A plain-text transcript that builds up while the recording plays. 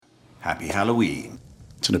Happy Halloween.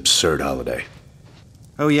 It's an absurd holiday.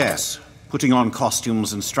 Oh yes, putting on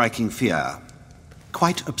costumes and striking fear.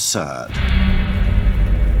 Quite absurd.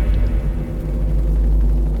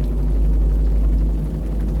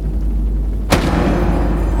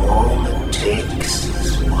 All it takes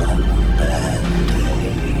is one bad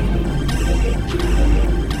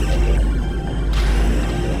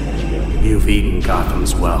day. You've eaten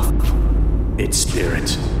Gotham's wealth, its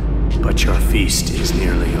spirit, but your feast is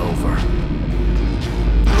nearly over.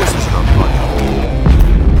 This isn't a blood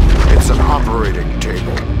hole. It's an operating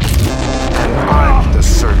table. And I'm the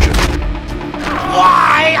surgeon.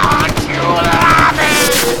 Why aren't you laughing?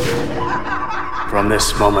 From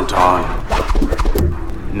this moment on,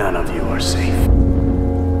 none of you are safe.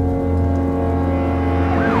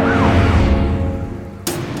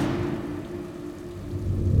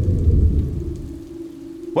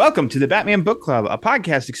 Welcome to the Batman Book Club, a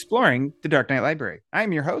podcast exploring the Dark Knight Library. I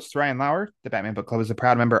am your host, Ryan Lauer. The Batman Book Club is a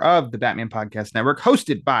proud member of the Batman Podcast Network,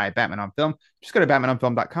 hosted by Batman on Film. Just go to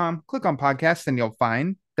batmanonfilm.com, click on podcasts, and you'll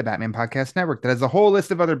find the Batman Podcast Network that has a whole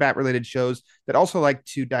list of other Bat-related shows that also like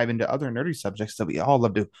to dive into other nerdy subjects that we all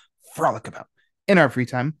love to frolic about in our free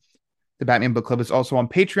time. The Batman Book Club is also on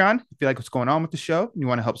Patreon. If you like what's going on with the show and you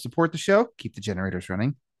want to help support the show, keep the generators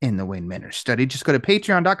running in the Wayne Manor study, just go to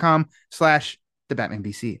patreon.com/the Batman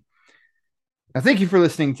BC. Now, thank you for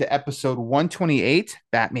listening to episode 128,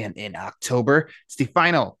 Batman in October. It's the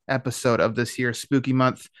final episode of this year's spooky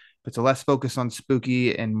month. It's a less focus on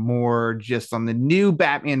spooky and more just on the new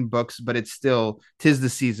Batman books, but it's still, 'tis the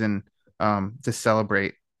season to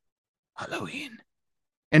celebrate Halloween.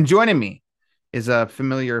 And joining me is a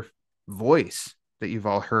familiar voice that you've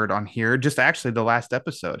all heard on here, just actually the last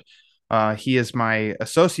episode. He is my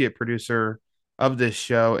associate producer of this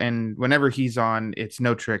show, and whenever he's on, it's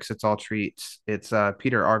no tricks, it's all treats. It's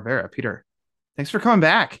Peter Arvera. Peter, thanks for coming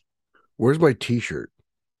back. Where's my t-shirt?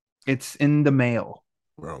 It's in the mail.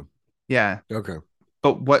 Oh, Yeah. okay.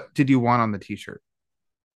 But what did you want on the t-shirt?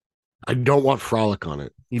 I don't want frolic on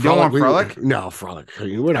it. You don't want frolic? No, frolic.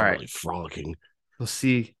 We're not All right. really frolicking. We'll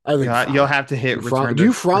see. I think You'll have to hit return. Do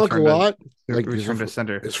you frolic a lot? Like Like, return to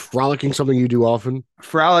sender. Is frolicking something you do often?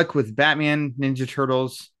 Frolic with Batman, Ninja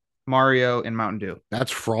Turtles, Mario, and Mountain Dew.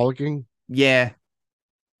 That's frolicking? Yeah.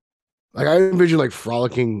 Like, I envision like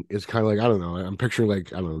frolicking is kind of like, I don't know. I'm picturing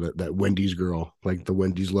like, I don't know, that Wendy's girl, like the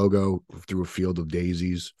Wendy's logo through a field of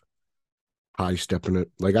daisies, high stepping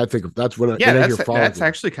it. Like, I think that's when I hear frolicking. That's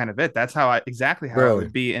actually kind of it. That's exactly how it Really?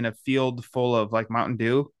 would be in a field full of like Mountain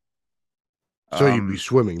Dew. So you'd be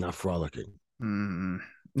swimming, not frolicking.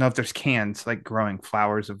 No, if there's cans like growing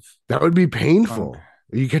flowers of, That would be painful.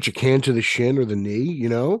 You catch a can to the shin or the knee, you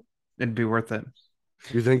know? it'd be worth it.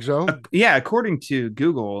 You think so? Yeah, according to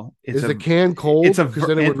Google, Is the can cold? it's a Because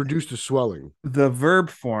then it would reduce the swelling. the verb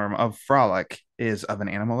form of frolic is of an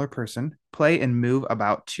animal or person, play and move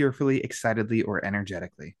about cheerfully, excitedly, or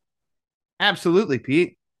energetically. Absolutely,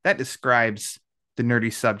 Pete. That describes the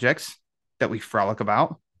nerdy subjects that we frolic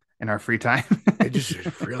about in our free time. It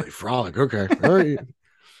just really frolic. Okay. All right.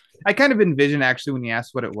 I kind of envision actually when you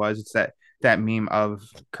asked what it was, it's that meme of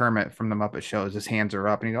Kermit from the Muppet Shows. His hands are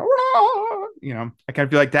up and he goes, "Rah!" You know, I kind of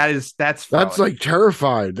feel like that's That's frolic. like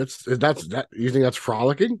terrified. That's that. You think that's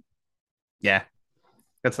frolicking? Yeah,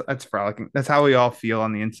 that's frolicking. That's how we all feel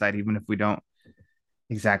on the inside, even if we don't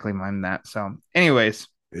exactly mind that. So, anyways,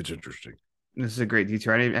 It's interesting. this is a great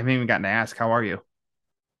detour. I haven't even gotten to ask, how are you?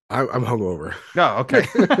 I'm hungover. Oh, okay.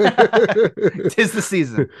 Tis the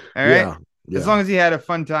season. All right. Yeah. As long as you had a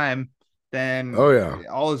fun time, then Oh, yeah.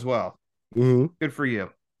 all is well. Hmm. Good for you.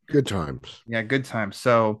 Good times. Yeah, good time.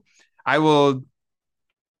 So I will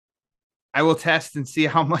test and see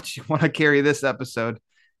how much you want to carry this episode.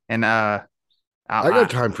 And I got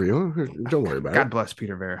time for you. Don't worry about God it. bless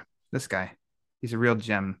Peter Vera. This guy. He's a real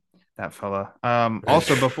gem, that fella.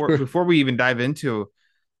 Also, before we even dive into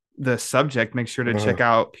the subject, make sure to check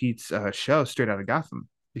out Pete's show, Straight Outta Gotham,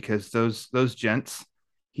 because those gents,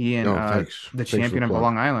 he and Thanks. the Thanks for champion the of plug.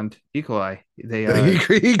 Long Island, E. coli, they E.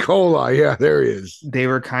 coli. Yeah, there he is. they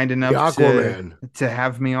were kind The enough Aquaman. to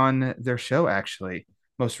have me on their show actually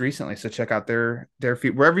most recently. So check out their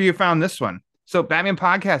feed wherever you found this one. So Batman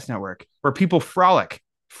Podcast Network, where people frolic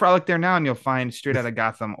there now, and you'll find Straight Outta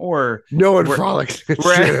Gotham, or No one We're- frolics. we're-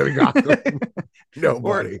 Straight Outta Gotham.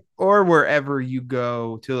 Nobody. or wherever you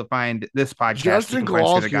go to find this podcast. Justin you can find Straight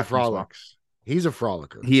Outta Kowalski Gotham as well. frolics. He's a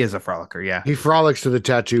frolicker. He is a frolicker, yeah. He frolics to the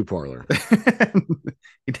tattoo parlor.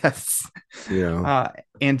 He does. You know.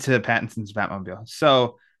 And to Pattinson's Batmobile.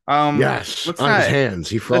 So yes, let's on not- his hands.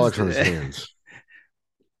 He frolics on his let's- hands.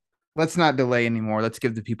 let's not delay anymore. Let's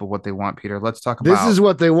give the people what they want, Peter. Let's talk This about. is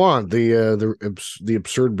what they want. The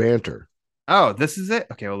absurd banter. Oh, this is it.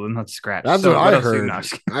 Okay, well then let's scratch. That's So what I else do you- heard. no, I'm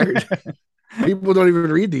just kidding. People don't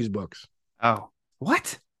even read these books. Oh,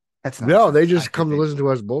 what? That's No, they nonsense. I just think come to they- listen to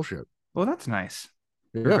us bullshit. Well, that's nice.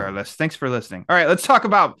 Yeah. Regardless, thanks for listening. All right, let's talk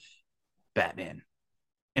about Batman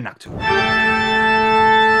in October.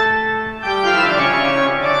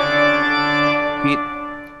 Pete,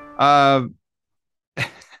 I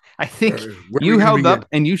think Where you we held begin? up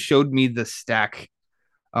and you showed me the stack.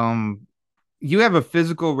 You have a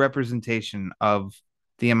physical representation of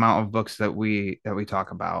the amount of books that we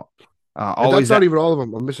talk about. And Always, that's not even all of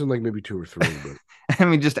them. I'm missing like maybe 2 or 3. But I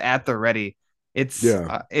mean, just at the ready. It's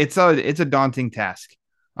Yeah. it's a daunting task.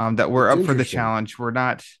 That we're It's up for the interesting. challenge. We're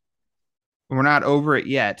not over it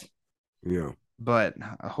yet, yeah, but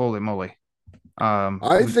holy moly.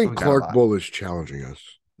 I we think got a Clark lot. Bull is challenging us.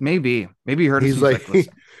 Maybe he heard us. He's He's like-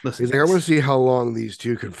 listen, listen. He's like, I want to see how long these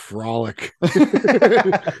two can frolic with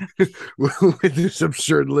this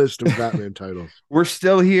absurd list of Batman titles. We're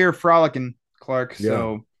still here frolicking, Clark.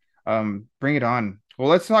 So bring it on. Well,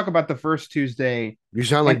 let's talk about the first Tuesday. You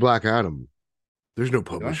sound like And- Black Adam. There's no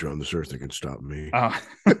publisher on this earth that can stop me. Oh.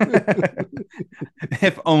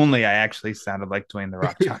 If only I actually sounded like Dwayne the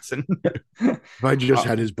Rock Johnson. If I just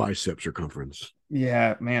had his bicep circumference.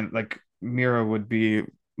 Yeah, man, like Mira would be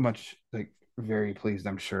much like very pleased,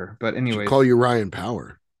 I'm sure. But Should anyways, call you Ryan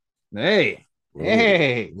Power. hey, Whoa.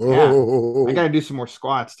 hey, yeah. Whoa. I gotta do some more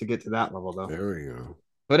squats to get to that level though. There we go.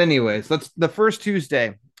 But anyways, the first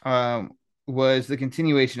Tuesday was the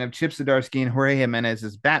continuation of Chip Zdarsky and Jorge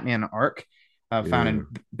Jimenez's Batman arc, found in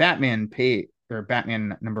Batman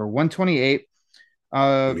number 128.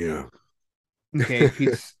 Yeah. Okay,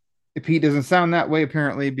 if Pete doesn't sound that way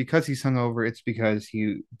apparently because he's hungover, it's because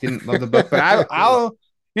he didn't love the book. But I'll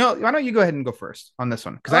why don't you go ahead and go first on this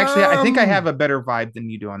one? Because actually, I think I have a better vibe than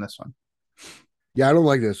you do on this one. Yeah, I don't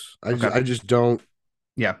like this. Okay. I just don't.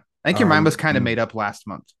 Yeah, I think your mind was kind of made up last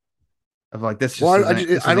month. Of like this. Just Well, this I don't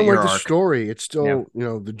isn't like your the arc. story. It's still,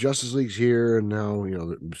 Yeah. The Justice League's here, and now,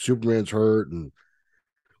 Superman's hurt, and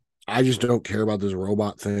I just don't care about this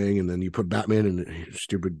robot thing. And then you put Batman in a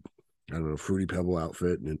stupid, I don't know, Fruity Pebble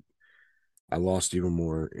outfit, and I lost even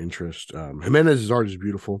more interest. Jimenez's art is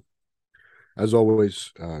beautiful, as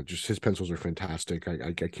always. Just his pencils are fantastic.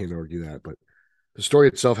 I can't argue that, but the story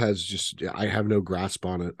itself I have no grasp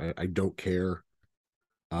on it. I don't care.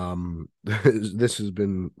 This has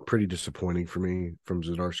been pretty disappointing for me from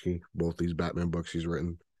Zdarsky, both these Batman books he's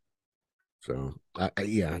written. So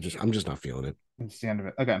I'm just not feeling it. That's the end of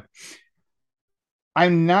it. Okay.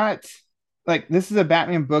 I'm not like this is a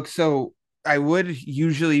Batman book, so I would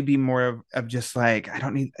usually be more of just like I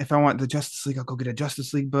don't need if I want the Justice League, I'll go get a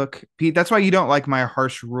Justice League book. Pete, that's why you don't like my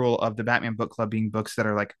harsh rule of the Batman book club being books that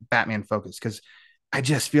are like Batman focused, because I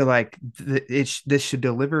just feel like this should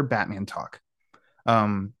deliver Batman talk.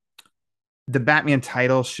 The Batman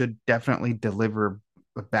title should definitely deliver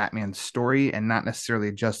a Batman story and not necessarily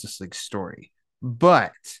a Justice League story.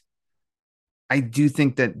 But I do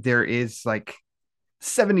think that there is like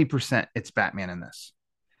 70% it's Batman in this.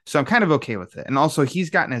 So I'm kind of okay with it. And also he's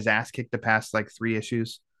gotten his ass kicked the past like 3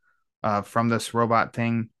 issues from this robot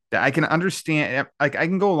thing that I can understand. Like I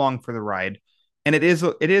can go along for the ride. And it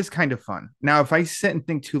is kind of fun. Now, if I sit and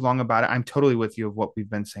think too long about it, I'm totally with you of what we've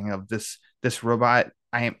been saying of this robot.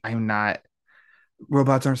 I'm not.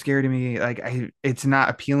 Robots aren't scary to me. Like it's not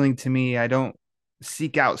appealing to me. I don't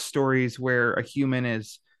seek out stories where a human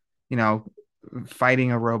is,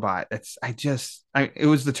 fighting a robot. It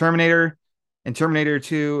was the Terminator, and Terminator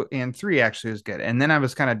 2 and 3 actually was good. And then I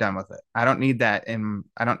was kind of done with it. I don't need that, and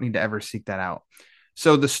I don't need to ever seek that out.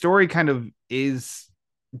 So the story kind of is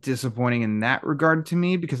disappointing in that regard to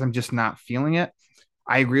me because I'm just not feeling it.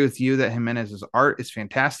 I agree with you that Jimenez's art is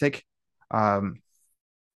fantastic.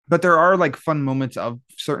 But there are like fun moments of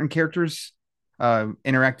certain characters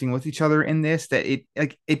interacting with each other in this that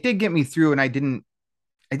it did get me through, and I didn't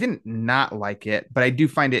not like it, but I do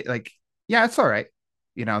find it like, yeah, it's all right.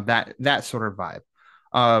 That sort of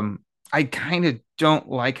vibe. I kind of don't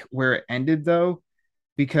like where it ended though,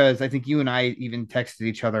 because I think you and I even texted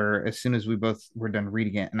each other as soon as we both were done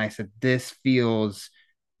reading it. And I said, this feels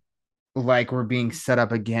like we're being set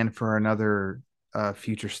up again for another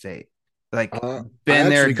future state. Like been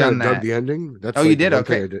there, done that. Dug the ending. That's you did? one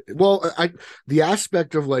thing Okay. I did. Well, the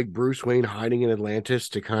aspect of like Bruce Wayne hiding in Atlantis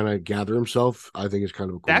to kind of gather himself, I think is kind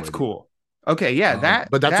of a cool. That's idea. cool. Okay, yeah,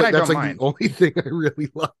 but that's that I that's don't like mind. the only thing I really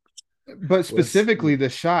love. But specifically the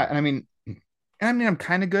shot, and I mean, I'm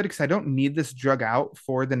kind of good because I don't need this drug out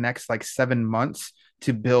for the next like 7 months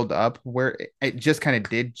to build up, where it just kind of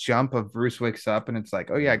did jump of Bruce wakes up and it's like,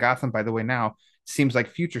 oh yeah, Gotham, by the way, now seems like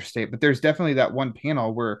future state. But there's definitely that one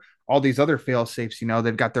panel where all these other fail safes,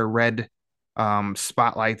 they've got their red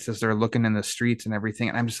spotlights as they're looking in the streets and everything.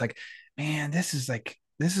 And I'm just like, man, this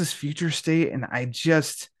is future state. And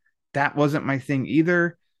that wasn't my thing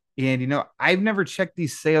either. And I've never checked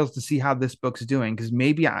these sales to see how this book's doing, because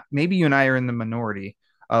maybe you and I are in the minority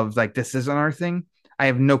of like, this isn't our thing. I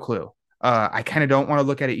have no clue. I kind of don't want to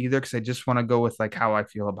look at it either, because I just want to go with like how I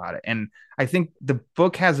feel about it. And I think the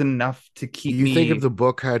book has enough to keep me. You think if the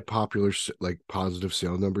book had positive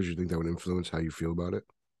sale numbers, you think that would influence how you feel about it?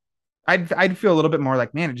 I'd feel a little bit more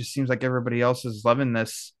like, man, it just seems like everybody else is loving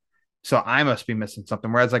this, so I must be missing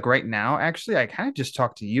something. Whereas like right now, actually, I kind of just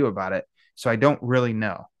talked to you about it, so I don't really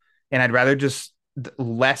know. And I'd rather just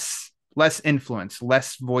less influence,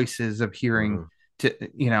 less voices of hearing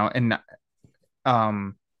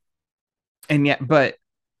and yet, but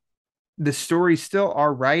the stories still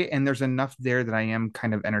are right, and there's enough there that I am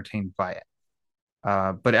kind of entertained by it.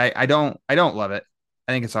 But I don't love it.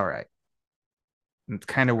 I think it's all right. It's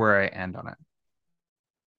kind of where I end on it.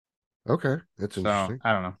 Okay, that's interesting.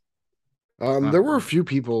 I don't know. There were a few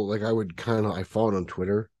people like I followed on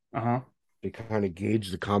Twitter. They kind of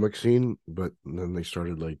gauged the comic scene, but then they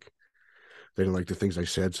started like they didn't like the things I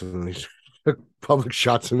said, so then they took public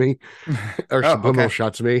shots of me or subliminal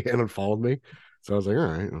shots of me and unfollowed me. So I was like, all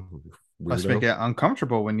right, must make it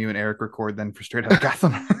uncomfortable when you and Eric record then for Straight Out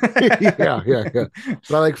Gotham. yeah. But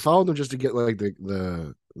I like followed them just to get like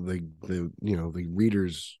the the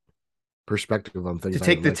reader's perspective on things. To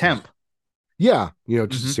take the temp. Yeah,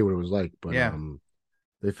 just to see what it was like. But yeah.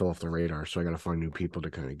 They fell off the radar, so I got to find new people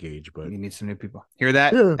to kind of gauge. But you need some new people. Hear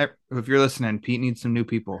that? Yeah. If you're listening, Pete needs some new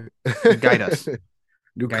people. Guide us.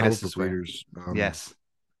 New comic book readers. Yes.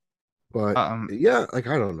 But yeah, like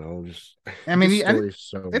I don't know. Just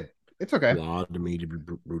it's okay. Odd to me, to be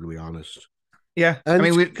brutally honest. Yeah, and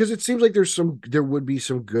because it seems like there would be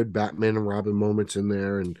some good Batman and Robin moments in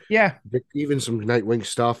there, and yeah, even some Nightwing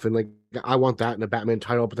stuff, and like I want that in a Batman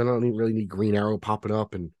title, but then I don't really need Green Arrow popping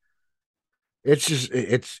up, and it's just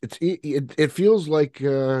it feels like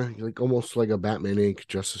almost like a Batman Inc.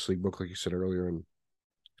 Justice League book, like you said earlier, and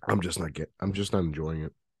I'm just not enjoying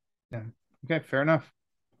it. Yeah. Okay, fair enough.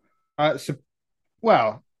 Actually,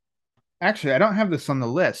 I don't have this on the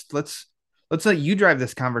list. Let's let you drive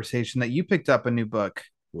this conversation that you picked up a new book.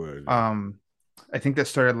 I think that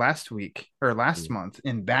started last week or last month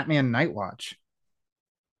in Batman Nightwatch.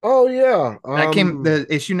 Oh yeah, that the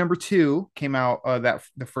issue number 2 came out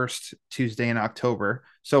the first Tuesday in October.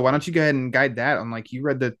 So why don't you go ahead and guide that on, like, you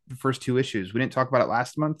read the first 2 issues. We didn't talk about it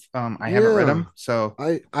last month. I haven't read them, so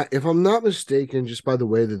I if I'm not mistaken, just by the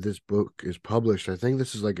way that this book is published, I think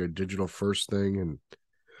this is like a digital first thing, and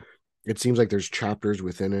it seems like there's chapters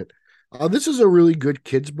within it. This is a really good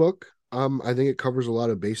kids book. I think it covers a lot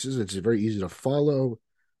of bases. It's very easy to follow.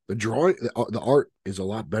 The drawing, the art is a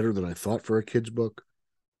lot better than I thought for a kids book.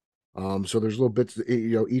 So there's little bits,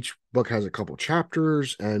 each book has a couple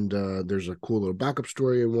chapters, and there's a cool little backup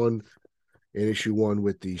story in issue 1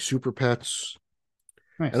 with the super pets.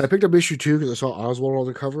 Nice. And I picked up issue 2 because I saw Oswald on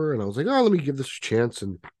the cover, and I was like, oh, let me give this a chance.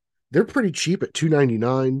 And they're pretty cheap at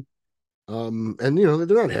 $2.99. And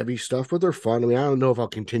they're not heavy stuff, but they're fun. I mean, I don't know if I'll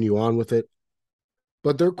continue on with it,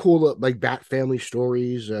 but they're cool, like Bat family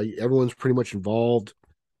stories. Everyone's pretty much involved.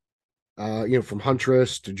 From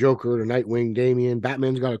Huntress to Joker to Nightwing, Damian.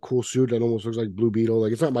 Batman's got a cool suit that almost looks like Blue Beetle.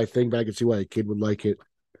 Like, it's not my thing, but I can see why a kid would like it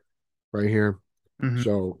right here. Mm-hmm.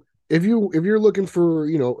 So if you're looking for,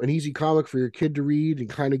 an easy comic for your kid to read and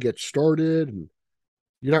kind of get started, and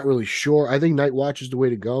you're not really sure, I think Nightwatch is the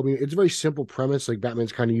way to go. I mean, it's a very simple premise. Like,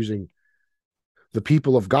 Batman's kind of using the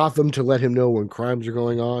people of Gotham to let him know when crimes are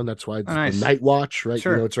going on. That's why it's the Nightwatch, right?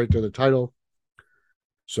 Sure. It's right there in the title.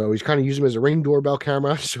 So he's kind of using him as a Ring doorbell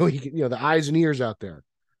camera, so he can, the eyes and ears out there.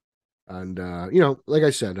 And like I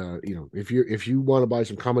said, if you want to buy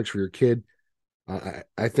some comics for your kid,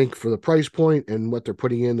 I think for the price point and what they're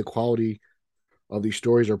putting in, the quality of these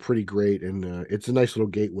stories are pretty great, and it's a nice little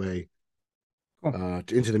gateway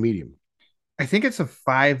into the medium. I think it's a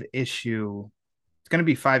 5-issue. It's going to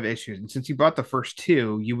be 5 issues, and since you bought the first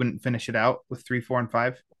 2, you wouldn't finish it out with 3, 4, and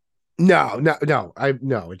 5. No.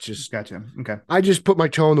 It's just gotcha. Okay. I just put my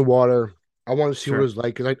toe in the water. I want to see what it was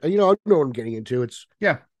like, because I know what I'm getting into.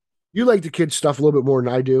 You like the kids stuff a little bit more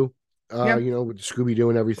than I do. With Scooby Doo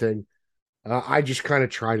and everything. I just kind of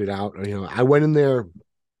tried it out. I went in there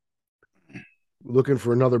looking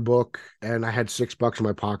for another book, and I had $6 in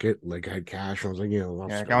my pocket. Like, I had cash. I was like, I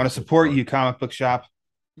want to support you, comic book shop.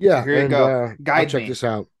 Yeah, so here you go. I'll check this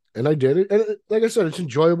out, and I did it. And like I said, it's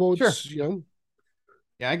enjoyable. It's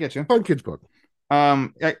Yeah, I get you. Fun kids book.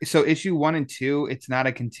 So issue 1 and 2, it's not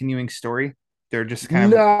a continuing story. They're just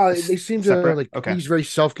kind of No, they seem to separate. like Okay. he's very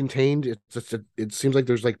self-contained. It seems like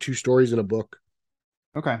there's like 2 stories in a book.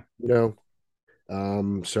 Okay. You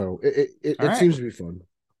know, so it All right. seems to be fun.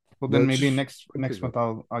 Well, then But maybe it's- next month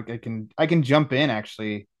I can jump in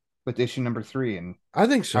actually with issue number 3, and I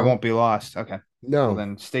think so. I won't be lost. Okay. No, Well,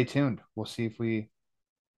 then stay tuned. We'll see if we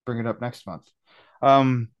bring it up next month.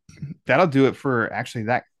 That'll do it for actually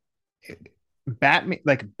that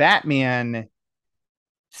Batman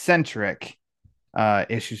centric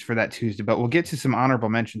issues for that Tuesday, but we'll get to some honorable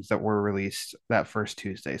mentions that were released that first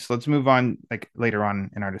Tuesday. So let's move on like later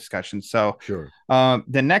on in our discussion. So sure.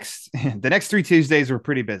 the next 3 Tuesdays were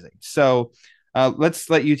pretty busy. So let's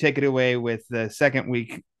let you take it away with the second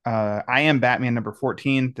week. I Am Batman number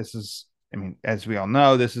 14. This is, I mean, as we all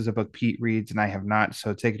know, this is a book Pete reads and I have not.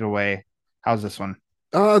 So take it away. How's this one?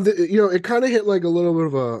 It kind of hit like a little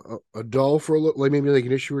bit of a dull for a little, like maybe like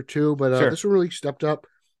an issue or two, but Sure. this one really stepped up.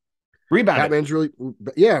 Rebound. Batman's really,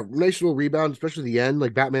 nice little rebound, especially the end.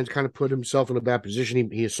 Like Batman's kind of put himself in a bad position.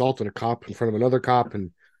 He assaulted a cop in front of another cop,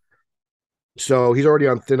 and so he's already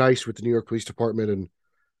on thin ice with the New York Police Department, and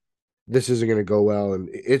this isn't going to go well. And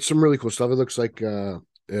it's some really cool stuff. It looks like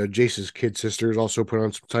Jace's kid sister is also put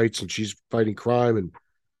on some tights, and she's fighting crime, and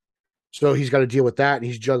so he's got to deal with that, and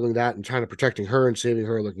he's juggling that and trying to protecting her and saving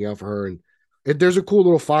her, looking out for her, and there's a cool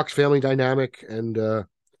little Fox family dynamic, and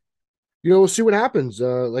we'll see what happens.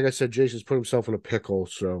 Like I said, Jason's put himself in a pickle,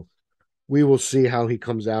 so we will see how he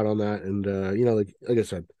comes out on that. And like I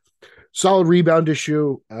said, solid rebound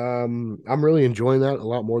issue. I'm really enjoying that a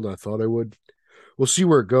lot more than I thought I would. We'll see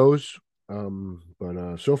where it goes.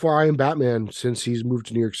 But so far, I Am Batman, since he's moved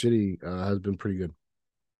to New York City, has been pretty good.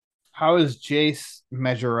 How does Jace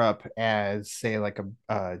measure up as, say, like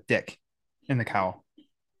a Dick in the Cowl?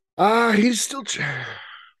 He's still.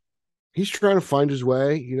 He's trying to find his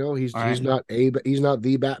way. He's not the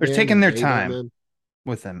Batman. They're taking their he's time Batman.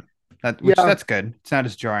 with him. That's good. It's not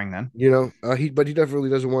as jarring then. He definitely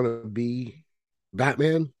doesn't want to be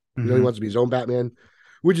Batman. He wants to be his own Batman,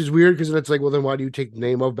 which is weird because it's like, well, then why do you take the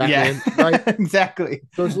name of Batman? Yeah, right? Exactly.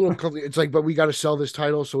 So it's a little complicated. It's like, but we got to sell this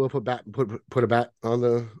title, so we'll put a bat on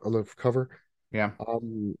the cover. Yeah.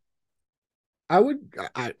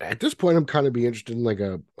 At this point, I'm kind of be interested in like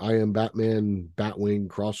a I Am Batman Batwing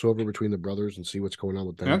crossover between the brothers and see what's going on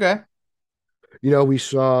with them. Okay. We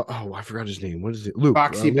saw, I forgot his name. What is it? Luke.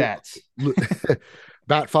 Foxy Bats.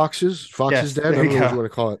 Bat Foxes. Fox's Yes, Den. I there don't you know what go. you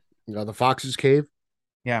want to call it. The Fox's Cave.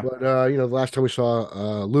 Yeah. But the last time we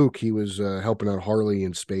saw Luke, he was helping out Harley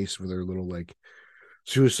in space with her little like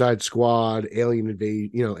Suicide Squad,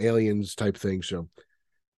 aliens type thing. So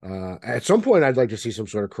at some point, I'd like to see some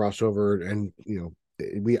sort of crossover, and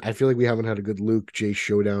I feel like we haven't had a good Luke Jace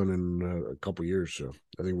showdown in a couple years. So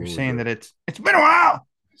I think You're saying that it's been a while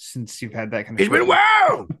since you've had that kind of. It's been a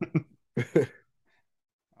while.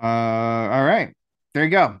 All right, there you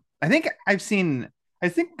go. I think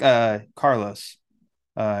Carlos,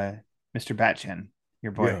 Mr. Batchin,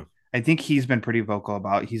 your boy. Yeah. I think he's been pretty vocal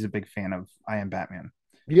about he's a big fan of I Am Batman.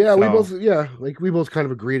 Yeah, So- we both kind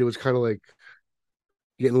of agreed it was kind of like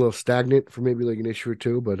getting a little stagnant for maybe like an issue or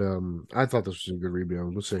two, but I thought this was a good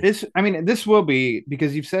rebound. We'll see. This will be,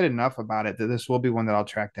 because you've said enough about it, that this will be one that I'll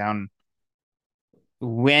track down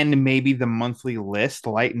when maybe the monthly list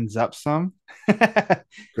lightens up some. Good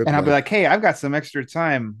And I'll be luck. like, hey, I've got some extra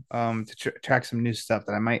time to track some new stuff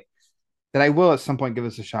that I will at some point give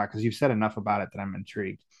us a shot, because you've said enough about it that I'm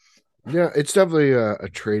intrigued. Yeah, it's definitely a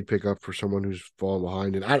trade pickup for someone who's fallen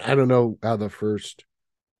behind, and I don't know how the first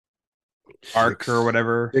Arc or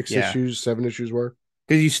whatever. 7 issues were.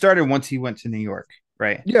 Because you started once he went to New York,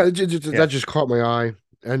 right? Yeah, that just caught my eye.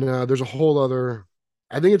 And there's a whole other.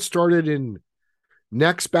 I think it started in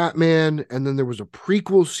Next Batman, and then there was a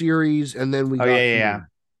prequel series, and then we. Oh got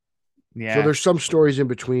yeah. So there's some stories in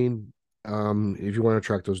between. If you want to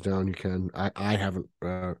track those down, you can. I haven't.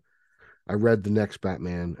 I read the Next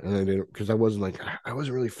Batman, and I didn't, because I wasn't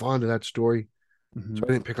really fond of that story, Mhm. so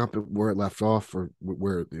I didn't pick up where it left off or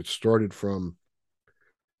where it started from.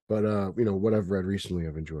 But what I've read recently,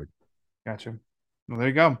 I've enjoyed. Gotcha. Well, there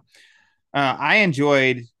you go. I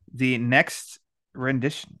enjoyed the next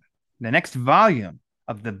rendition, the next volume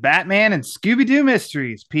of the Batman and Scooby-Doo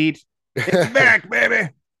mysteries, Pete. It's back,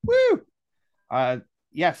 baby. Woo!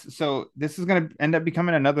 Yes, so this is going to end up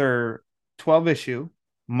becoming another 12-issue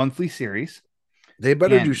monthly series. They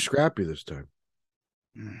better And- do Scrappy this time.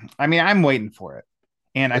 I mean, I'm waiting for it.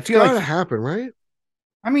 And It's I feel gotta like happen, right?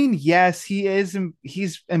 I mean, yes, he is.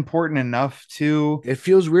 He's important enough to. It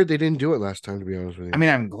feels weird they didn't do it last time, to be honest with you. I mean,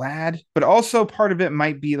 I'm glad, but also part of it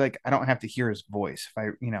might be like I don't have to hear his voice.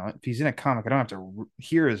 If he's in a comic, I don't have to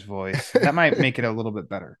hear his voice. That might make it a little bit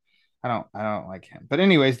better. I don't like him. But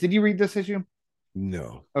anyways, did you read this issue?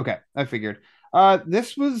 No. Okay, I figured.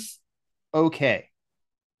 This was okay.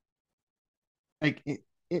 Like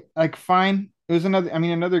it like fine. It was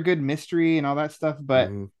another good mystery and all that stuff, but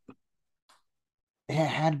Mhm. it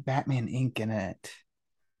had Batman Inc. in it.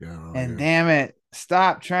 Yeah, And damn it,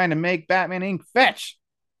 stop trying to make Batman Inc. fetch.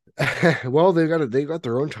 Well, they got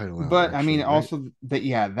their own title out. But actually, right? also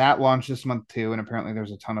that launched this month too, and apparently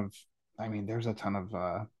there's a ton of I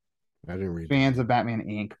didn't read fans that. of Batman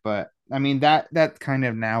Inc. But I mean that kind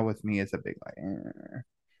of now with me is a big like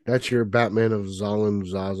That's your Batman of Zalim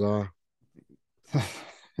Zaza.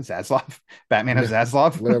 Zaslav, Batman of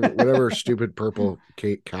Zaslav. whatever stupid purple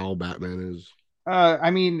cowl Batman is. I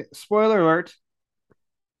mean, spoiler alert.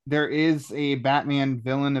 There is a Batman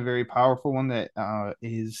villain, a very powerful one that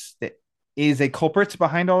is a culprit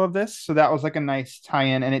behind all of this. So that was like a nice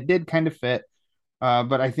tie-in, and it did kind of fit.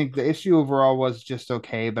 But I think the issue overall was just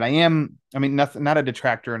okay. But nothing, not a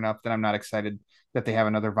detractor enough that I'm not excited that they have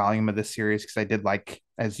another volume of this series because I did like,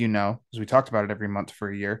 as you know, as we talked about it every month for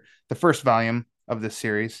a year, the first volume of this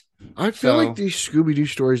series. I feel like these Scooby-Doo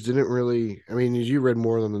stories didn't really. I mean, you read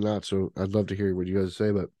more than that, so I'd love to hear what you guys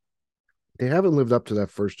say, but they haven't lived up to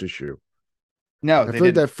that first issue. No, I feel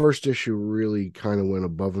like that first issue really kind of went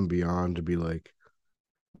above and beyond to be like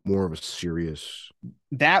more of a serious.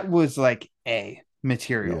 That was like A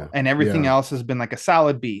material, Yeah. and everything else has been like a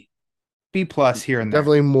solid B plus here and there.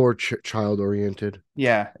 Definitely more child oriented.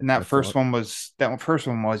 Yeah, and that first one was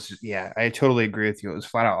yeah, I totally agree with you. It was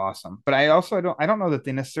flat out awesome. But I don't know that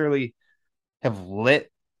they necessarily have lit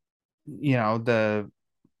the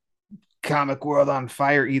comic world on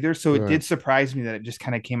fire either. So it did surprise me that it just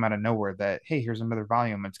kind of came out of nowhere that hey, here's another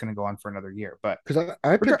volume. It's going to go on for another year. But because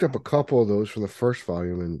I picked up a couple of those from the first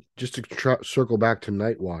volume, and just to circle back to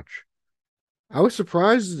Night Watch, I was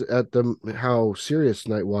surprised at how serious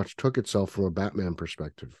Night Watch took itself from a Batman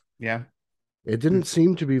perspective. Yeah, it didn't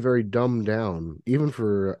seem to be very dumbed down, even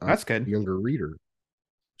for that's good younger reader.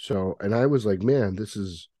 So, and I was like, man, this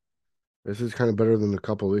is kind of better than a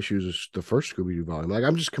couple issues of the first Scooby-Doo volume. Like,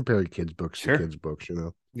 I'm just comparing kids' books to kids' books,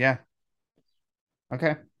 Yeah.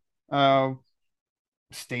 Okay.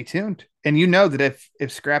 Stay tuned. And you know that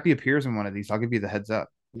if Scrappy appears in one of these, I'll give you the heads up.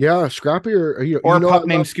 Yeah, Scrappy or Pup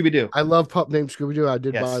named Scooby-Doo. I love Pup Named Scooby-Doo. I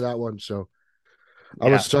did buy that one, so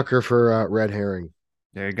I'm a sucker for Red Herring.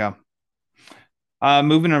 There you go.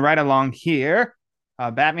 Moving right along here,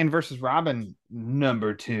 Batman versus Robin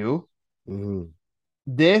 #2. Mm-hmm.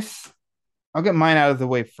 This, I'll get mine out of the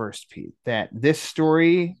way first, Pete. That this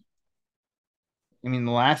story, the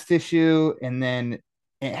last issue, and then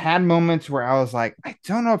it had moments where I was like, I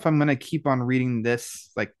don't know if I'm going to keep on reading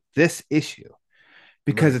this issue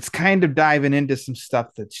because it's kind of diving into some stuff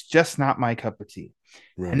that's just not my cup of tea.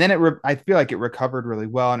 Right. And then I feel like it recovered really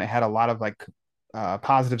well, and it had a lot of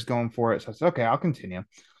positives going for it. So I said, okay, I'll continue.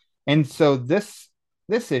 And so this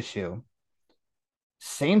issue,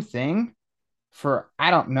 same thing for I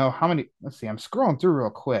don't know how many. Let's see, I'm scrolling through real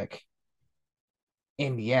quick,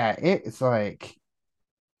 and yeah, it's like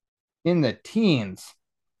in the teens,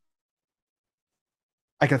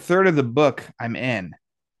 like a third of the book I'm in,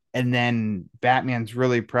 and then Batman's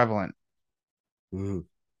really prevalent. Mm-hmm.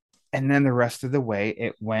 And then the rest of the way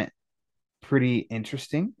it went pretty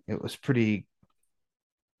interesting. It was pretty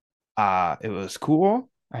it was cool.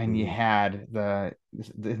 And you had the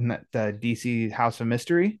DC House of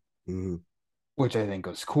Mystery, which I think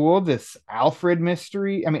was cool. This Alfred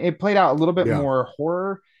mystery. It played out a little bit more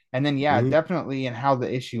horror. And then definitely in how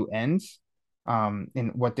the issue ends.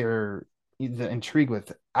 In what the intrigue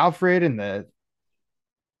with Alfred and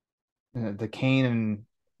the Cain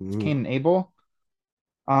and Abel.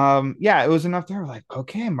 It was enough there. Like,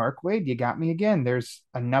 okay, Mark Waid, you got me again. There's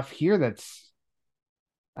enough here that's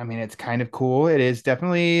it's kind of cool. It is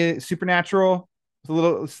definitely supernatural.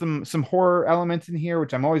 There's some horror elements in here,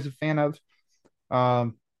 which I'm always a fan of.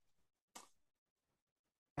 I'll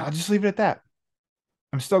just leave it at that.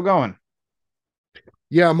 I'm still going.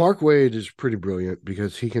 Yeah, Mark Waid is pretty brilliant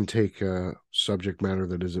because he can take subject matter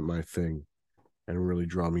that isn't my thing and really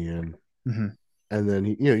draw me in. Mm-hmm. And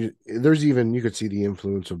then there's even you could see the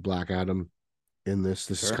influence of Black Adam in this.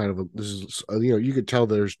 This is kind of you could tell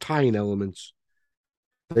there's tying elements.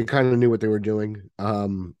 They kind of knew what they were doing,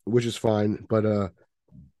 which is fine. But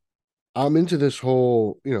I'm into this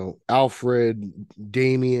whole Alfred,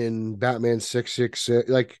 Damian, Batman 666.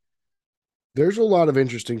 Like, there's a lot of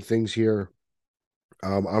interesting things here.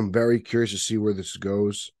 I'm very curious to see where this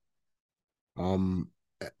goes.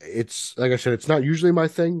 It's like I said, it's not usually my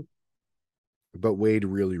thing, but Wade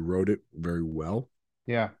really wrote it very well.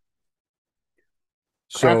 Yeah.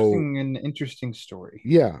 So Crafting an interesting story.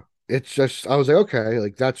 yeah, it's just I was like, okay,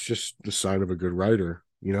 like that's just the sign of a good writer,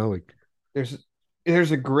 like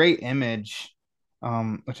There's a great image,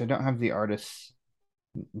 which I don't have the artist's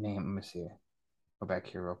name. Let me see. Go back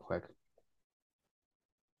here real quick.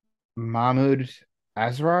 Mahmoud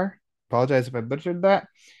Asrar. Apologize if I butchered that.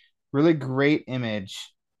 Really great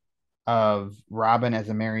image of Robin as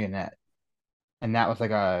a marionette. And that was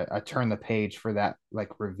like a turn the page for that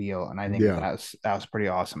like reveal. And I think Yeah. that was pretty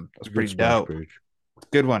awesome. That was Good pretty splash dope. page.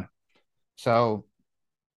 Good one. So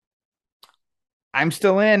I'm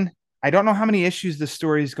still in. I don't know how many issues this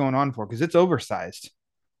story is going on for because it's oversized.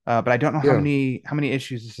 But I don't know Yeah. how many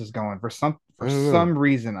issues this is going for. I don't know. Some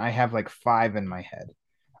reason I have like 5 in my head,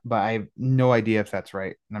 but I have no idea if that's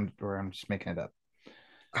right, and I'm just making it up.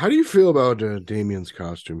 How do you feel about Damien's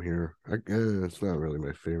costume here? It's not really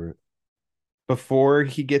my favorite. Before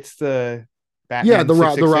he gets the Batman, Yeah, the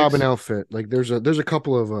 666, Robin outfit. Like there's a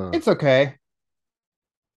couple of it's okay.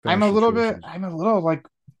 I'm a fashion little choices. bit. I'm a little like.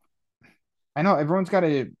 I know everyone's got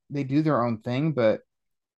to. They do their own thing, but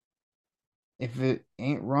if it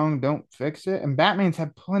ain't wrong, don't fix it. And Batman's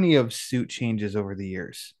had plenty of suit changes over the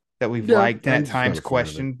years that we've Yeah, liked and I'm at just not times a fan of it.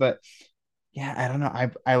 questioned. But yeah, I don't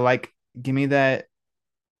know. I like. Give me that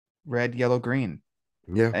red, yellow, green,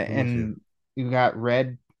 Yeah, I'm with you. and you got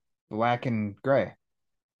red, black, and gray.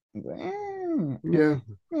 Yeah.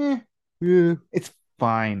 Eh, Yeah. it's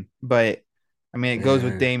fine, but I mean, it goes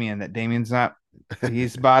with Eh. Damien. That Damien's not.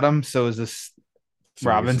 He's bottom, so is this So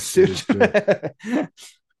Robin it's a suit. suit.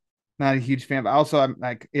 Not a huge fan, but also I'm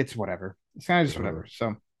like, it's whatever. It's kind of just Uh-huh. whatever.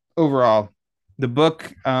 So overall, the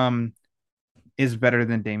book is better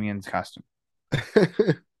than Damien's costume.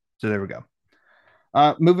 So there we go.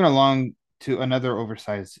 Moving along to another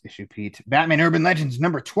oversized issue, Pete. Batman Urban Legends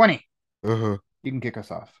number 20. Uh-huh. You can kick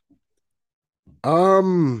us off.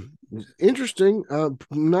 Interesting.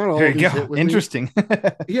 Not all There of you these go. hit with me. Interesting.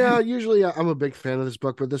 Yeah, usually I'm a big fan of this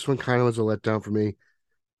book, but this one kind of was a letdown for me.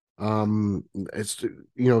 It's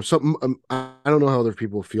something I don't know how other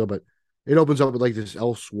people feel, but it opens up with like this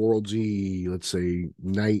Elseworldsy, let's say,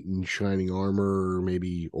 knight in shining armor, or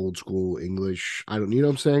maybe old school English. I don't, you know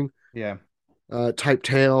what I'm saying? Yeah. Type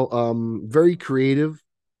tale. Very creative,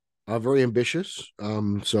 very ambitious.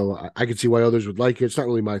 So I can see why others would like it. It's not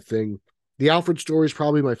really my thing. The Alfred story is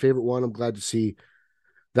probably my favorite one. I'm glad to see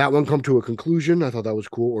that one come to a conclusion. I thought that was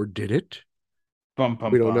cool, or did it? Bum,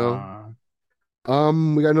 bum, We don't know.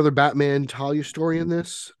 We got another Batman Talia story in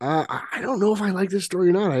this. I don't know if I like this story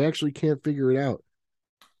or not. I actually can't figure it out.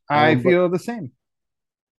 I feel the same.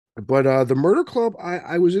 But the Murder Club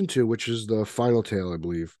I was into, which is the final tale, I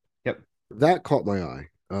believe. Yep. That caught my eye.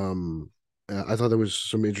 I thought there was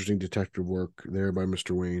some interesting detective work there by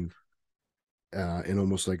Mr. Wayne. And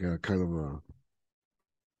almost like a kind of a,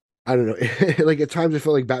 I don't know, like at times I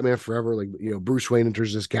felt like Batman Forever, like, Bruce Wayne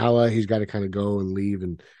enters this gala, he's got to kind of go and leave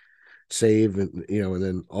and save, and and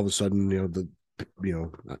then all of a sudden,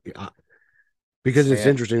 because Say it's it.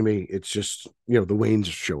 interesting to me, it's just the Waynes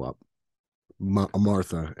show up,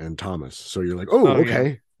 Martha and Thomas, so you're like, oh, Oh,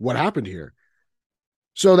 okay, what happened here?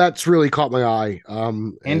 So that's really caught my eye.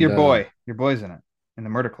 And your boy's in it in the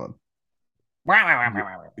Murder Club.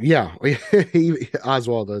 Yeah,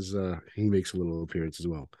 Oswald does. He makes a little appearance as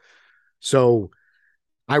well. So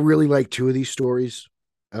I really like 2 of these stories.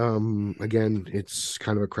 Again, it's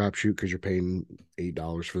kind of a crapshoot because you're paying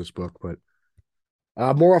 $8 for this book, but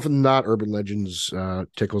more often than not, Urban Legends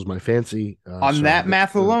tickles my fancy. On so that they're-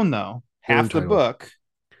 math alone, though, half the entitled. book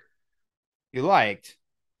you liked,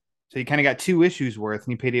 so you kind of got 2 issues worth,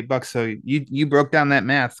 and you paid $8. So you broke down that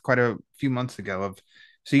math quite a few months ago.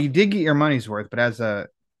 So you did get your money's worth, but as a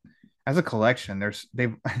collection,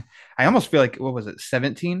 I almost feel like, what was it,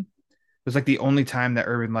 17? It was like the only time that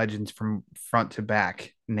Urban Legends from front to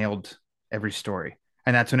back nailed every story,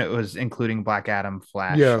 and that's when it was including Black Adam,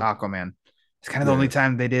 Flash, Yeah. Aquaman. It's kind of the only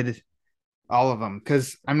time they did all of them,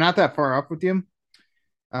 because I'm not that far off with you.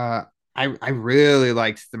 I really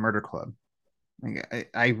liked the Murder Club.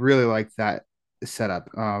 I really liked that setup.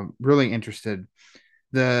 Really interested.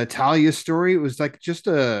 The Talia story was like just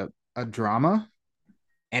a drama.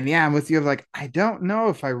 And yeah, I'm with you. Like, I don't know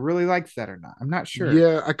if I really liked that or not. I'm not sure.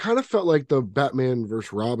 Yeah, I kind of felt like the Batman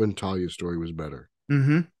versus Robin Talia story was better.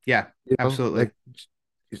 Mm-hmm. Yeah, You know? absolutely. Like,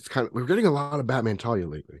 it's kind of, we're getting a lot of Batman Talia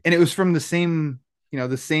lately. And it was from the same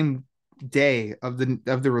day of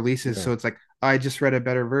the releases. Yeah. So it's like, I just read a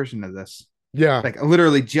better version of this. Yeah. Like I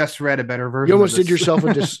literally just read a better version. You almost of did this. yourself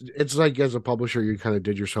it's like as a publisher, you kind of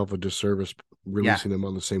did yourself a disservice releasing them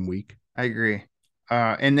on the same week. I agree.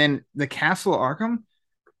 And then the Castle Arkham,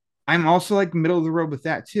 I'm also like middle of the road with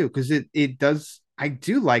that too, because it does. I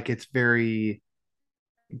do like it's very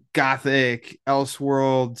gothic,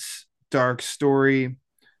 Elseworlds, dark story.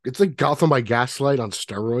 It's like Gotham by Gaslight on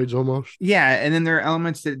steroids almost. Yeah, and then there are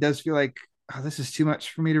elements that it does feel like, oh, this is too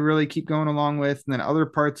much for me to really keep going along with. And then other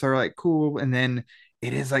parts are like cool, and then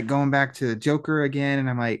it is like going back to Joker again, and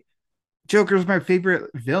I'm like, Joker's my favorite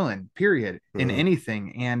villain, period, in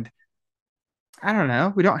anything. And I don't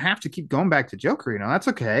know, we don't have to keep going back to Joker, that's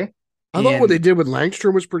okay. I thought what they did with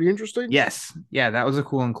Langstrom was pretty interesting. Yes, yeah, that was a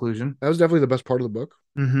cool inclusion. That was definitely the best part of the book.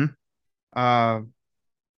 Mm-hmm.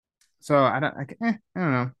 So I don't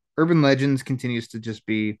know. Urban Legends continues to just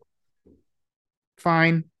be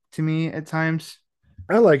fine to me at times.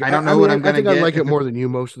 I like it. I don't know what I'm gonna I think get I like it if more than you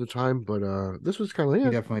most of the time, but this was kind of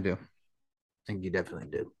You definitely do. I think you definitely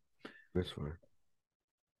do. That's fine.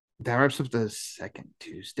 That wraps up the second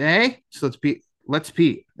Tuesday. So let's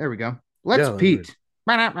Pete. There we go. Let's Yeah, Pete.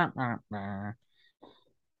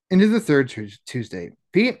 Into the third Tuesday.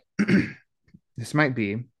 Pete, this might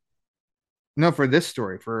be for this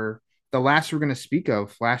story, for the last we're going to speak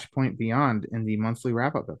of, Flashpoint Beyond, in the monthly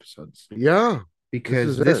wrap-up episodes. Yeah.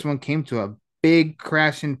 Because this one came to a big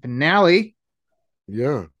crashing finale.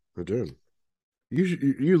 Yeah, I did.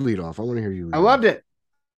 You lead off. I want to hear you. I loved it.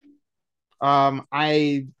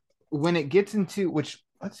 When it gets into, which,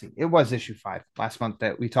 let's see, it was issue 5 last month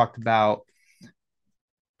that we talked about,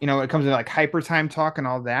 it comes to like hyper time talk and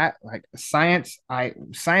all that, like science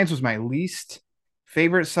was my least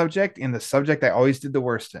favorite subject and the subject I always did the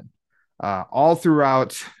worst in, all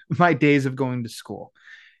throughout my days of going to school.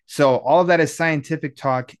 So all of that is scientific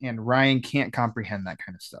talk, and Ryan can't comprehend that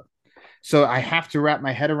kind of stuff. So I have to wrap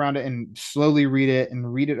my head around it and slowly read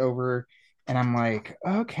it over. And I'm like,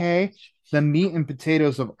 okay, the meat and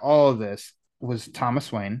potatoes of all of this was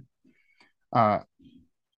Thomas Wayne.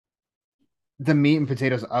 The meat and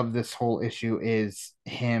potatoes of this whole issue is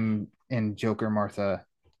him and Joker Martha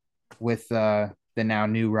with the now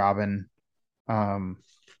new Robin.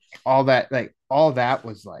 All that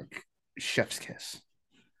was like chef's kiss.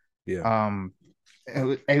 Yeah.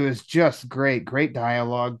 It was just great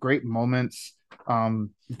dialogue, great moments.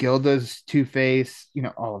 Gilda's Two-Face,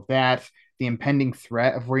 all of that, the impending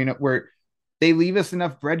threat of where they leave us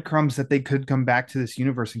enough breadcrumbs that they could come back to this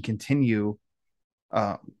universe and continue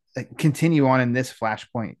on in this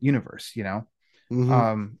Flashpoint universe.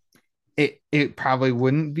 Mm-hmm. It probably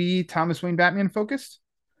wouldn't be Thomas Wayne Batman focused,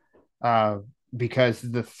 because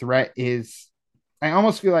the threat is, I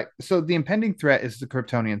almost feel like, so the impending threat is the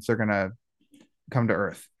Kryptonians. They're gonna come to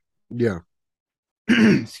Earth. Yeah.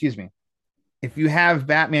 Excuse me. If you have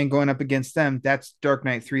Batman going up against them, that's Dark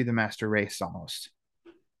Knight 3, the Master Race almost.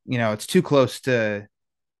 It's too close to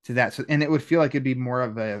that. So, and it would feel like it'd be more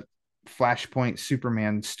of a Flashpoint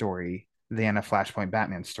Superman story than a Flashpoint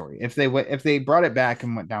Batman story if they brought it back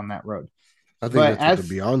and went down that road. I think that's what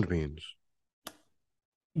the Beyond means.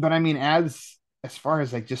 But I mean, as far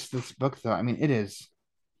as like just this book though, I mean, it is.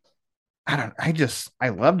 I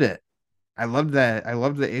loved it. I loved that. I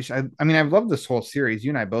loved the issue. I mean, I've loved this whole series.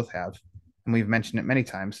 You and I both have, and we've mentioned it many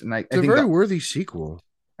times. And It's a very worthy sequel.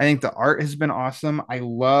 I think the art has been awesome. I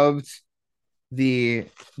loved the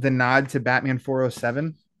nod to Batman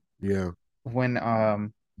 407. Yeah.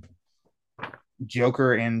 When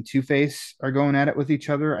Joker and Two-Face are going at it with each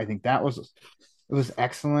other, I think it was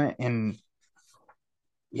excellent. And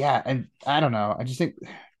yeah, and I don't know. I just think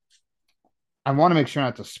I want to make sure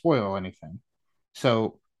not to spoil anything.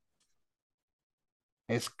 So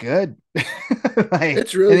it's good.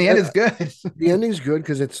 It's really, in the end, it's good. The ending's good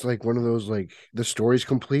because it's like one of those, like, the story's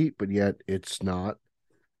complete, but yet it's not.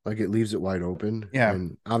 Like, it leaves it wide open. Yeah.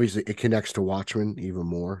 And obviously it connects to Watchmen even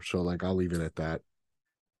more. So, like, I'll leave it at that.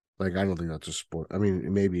 Like, I don't think that's a spoil. I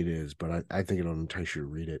mean, maybe it is, but I think it'll entice you to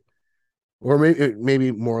read it. Or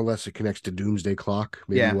maybe more or less it connects to Doomsday Clock.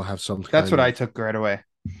 Maybe we'll have some. That's what I took right away.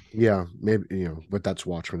 Yeah, maybe, but that's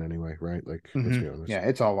Watchmen anyway, right? Like, let's be honest. Yeah,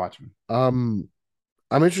 it's all Watchmen.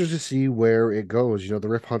 I'm interested to see where it goes. The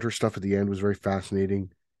Rip Hunter stuff at the end was very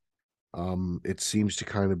fascinating. It seems to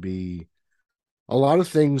kind of be a lot of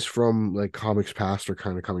things from like comics past are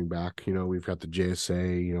kind of coming back. We've got the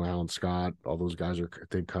JSA, Alan Scott, all those guys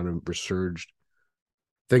they've kind of resurged.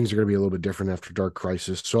 Things are going to be a little bit different after Dark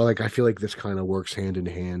Crisis. So I feel like this kind of works hand in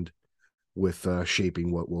hand with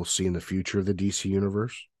shaping what we'll see in the future of the DC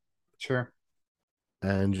universe. Sure.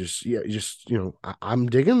 And I'm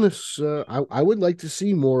digging this. I would like to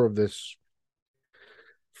see more of this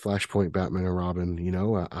Flashpoint, Batman and Robin. You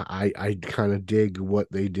know, I kind of dig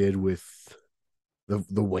what they did with the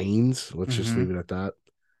Waynes. Let's just leave it at that.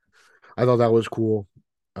 I thought that was cool.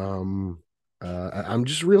 I'm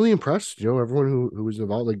just really impressed. You know, everyone who was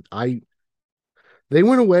involved, they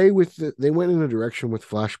went in a direction with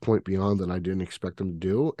Flashpoint Beyond that I didn't expect them to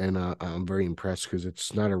do, and I'm very impressed because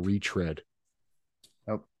it's not a retread.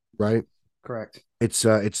 Nope. Right. Correct. It's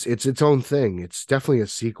its own thing. It's definitely a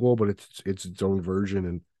sequel, but it's its own version.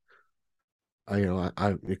 And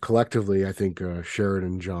I collectively, I think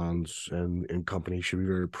Sheridan Johns and company should be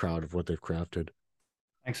very proud of what they've crafted.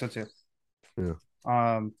 I think so too. Yeah.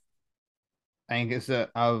 I think it's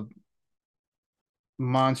a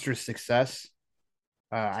monstrous success.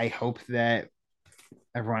 I hope that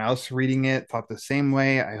everyone else reading it thought the same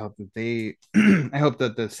way. I hope that I hope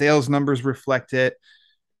that the sales numbers reflect it,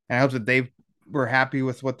 and I hope that they were happy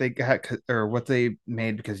with what they got or what they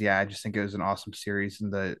made, because I just think it was an awesome series.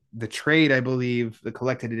 And the trade, I believe, the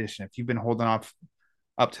collected edition, if you've been holding off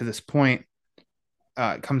up to this point,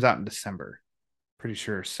 it comes out in December, pretty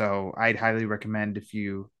sure. So I'd highly recommend, if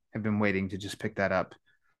you have been waiting, to just pick that up,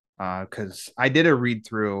 because I did a read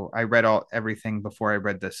through. I read everything before I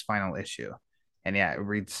read this final issue, and it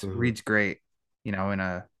reads great, in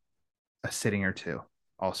a sitting or two.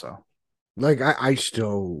 Also, I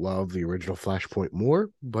still love the original Flashpoint more,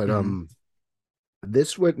 but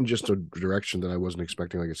this went in just a direction that I wasn't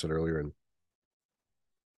expecting, like I said earlier, and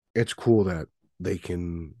it's cool that they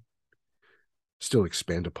can still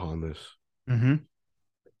expand upon this. I'm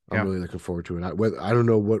really looking forward to it. I don't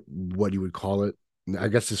know what you would call it. I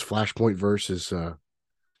guess this Flashpoint verse is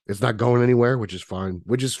it's not going anywhere, which is fine.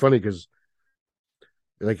 Which is funny because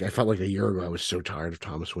I felt like a year ago I was so tired of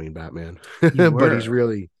Thomas Wayne Batman, but he's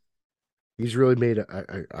really made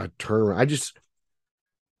a turnaround.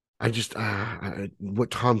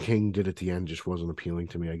 What Tom King did at the end just wasn't appealing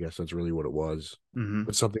to me. I guess that's really what it was.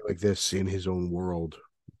 But something like this in his own world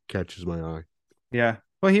catches my eye. Yeah.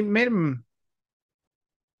 Well, he made him.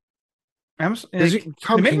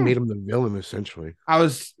 Tom King made him the villain, essentially. I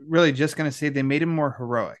was really just gonna say they made him more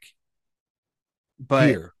heroic, but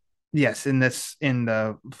here, yes, in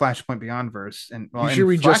the Flashpoint Beyond verse, and you should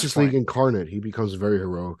read Justice League Incarnate. He becomes very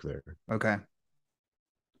heroic there. Okay.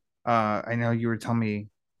 I know you were telling me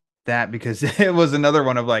that because it was another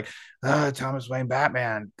one of Thomas Wayne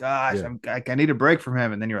Batman. Gosh, I need a break from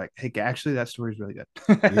him, and then you're like, hey, actually, that story's really good.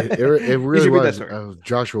 it really was.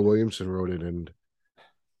 Joshua Williamson wrote it, and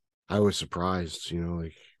I was surprised,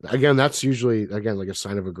 again, that's usually, like a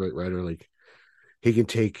sign of a great writer. He can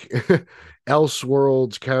take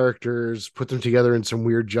Elseworlds characters, put them together in some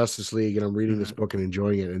weird Justice League, and I'm reading this book and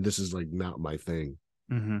enjoying it. And this is not my thing.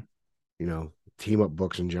 Team up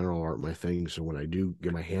books in general aren't my thing. So when I do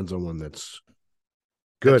get my hands on one that's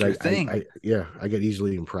good, I get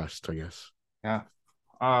easily impressed, I guess. Yeah.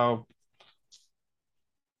 I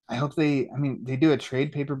hope they do a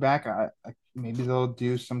trade paperback. Maybe they'll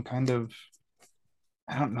do some kind of,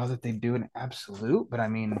 I don't know that they do an absolute, but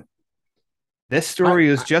this story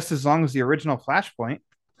is just as long as the original Flashpoint.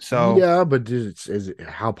 So yeah, but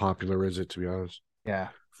how popular is it, to be honest? Yeah.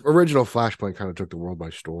 Original Flashpoint kind of took the world by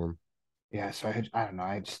storm. Yeah. So I don't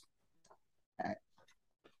know.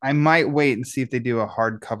 I might wait and see if they do a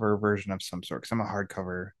hardcover version of some sort, because I'm a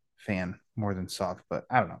hardcover fan more than soft, but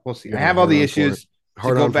I don't know. We'll see. I have all the issues.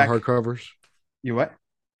 Hard on for hardcovers. You what?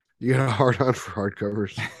 You got a hard on for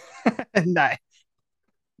hardcovers. Nice.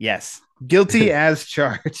 Yes. Guilty as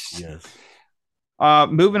charged. Yes.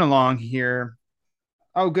 Moving along here.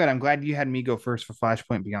 Oh, good. I'm glad you had me go first for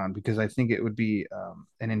Flashpoint Beyond, because I think it would be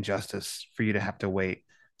an injustice for you to have to wait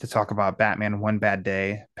to talk about Batman One Bad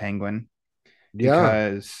Day, Penguin. Yeah.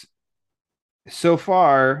 Because so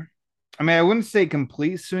far, I wouldn't say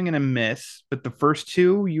complete swing and a miss, but the first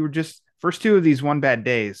two of these One Bad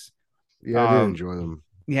Days. Yeah, I did enjoy them.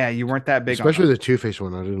 Yeah, you weren't that big, especially the Two-Face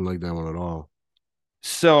one. I didn't like that one at all.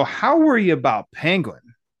 So, how were you about Penguin?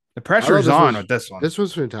 The pressure's on with this one. This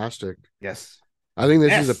was fantastic. Yes, I think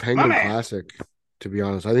this is a Penguin classic. To be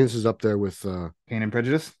honest, I think this is up there with Pain and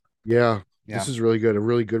Prejudice. Yeah, this is really good. A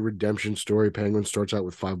really good redemption story. Penguin starts out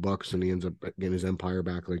with $5 and he ends up getting his empire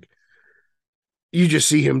back. You just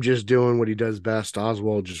see him just doing what he does best.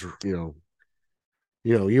 Oswald just you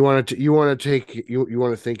want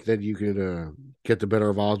to think that you could get the better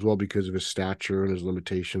of Oswald because of his stature and his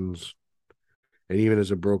limitations, and even as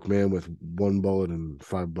a broke man with one bullet and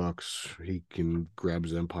 $5, he can grab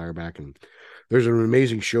his empire back. And there's an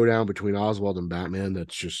amazing showdown between Oswald and Batman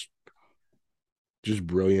that's just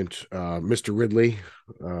brilliant. Mr. Ridley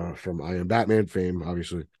from I Am Batman fame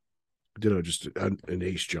obviously did an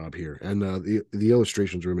ace job here, and the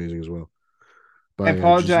illustrations are amazing as well. by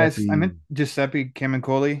apologize. I Giuseppe. meant Giuseppe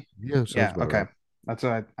Camicoli. Yeah, sounds Yeah, about okay. right. That's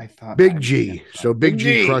what I thought. Big G. So Big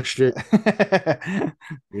G crushed it. I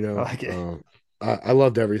You know, like it. I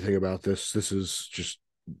loved everything about this. This is just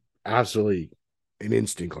absolutely an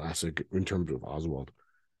instant classic in terms of Oswald.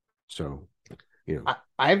 So, you know,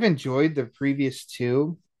 I've enjoyed the previous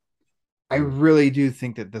two. I really do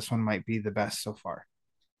think that this one might be the best so far.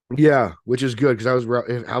 yeah, which is good because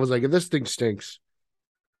I was like, if this thing stinks,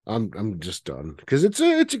 I'm just done because it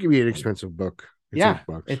can be an expensive book. It's Yeah,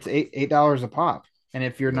 $8. it's $8 a pop. And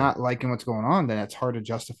if you're Yeah. not liking what's going on, then it's hard to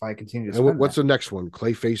justify continuing to And spend what's that. the next one?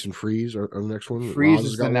 Clayface and Freeze are the next one. Freeze Roz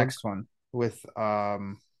has is got the one? next one with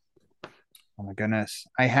oh my goodness.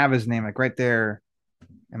 I have his name like right there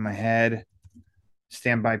in my head.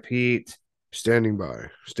 Stand by Pete. Standing by.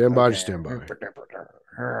 Stand by to Okay. stand by.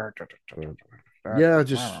 Yeah,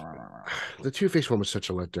 just the Two-Face one was such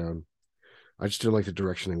a letdown. I just didn't like the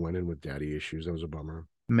direction they went in with daddy issues. That was a bummer.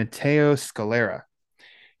 Matteo Scalera.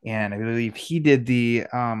 And I believe he did the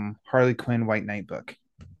Harley Quinn White Knight book.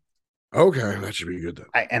 Okay, that should be good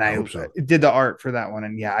then. I hope so. did the art for that one.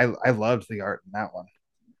 And yeah, I loved the art in that one.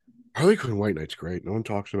 Harley Quinn White Knight's great. No one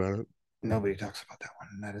talks about it. Nobody talks about that one.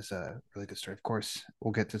 And that is a really good story. Of course,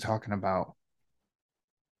 we'll get to talking about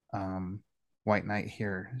White Knight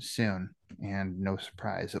here soon. And no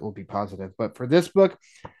surprise, it will be positive. But for this book,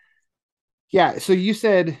 yeah, so you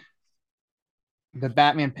said the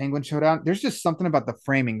Batman Penguin showdown. There's just something about the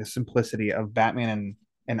framing, the simplicity of Batman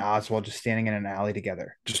and Oswald just standing in an alley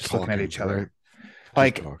together, just looking at each other. Right?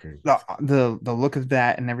 Like talking. the look of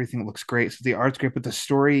that and everything looks great. So the art's great, but the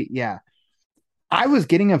story, yeah. I was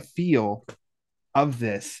getting a feel of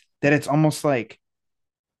this that it's almost like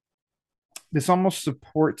this almost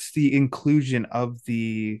supports the inclusion of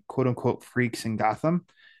the quote unquote freaks in Gotham.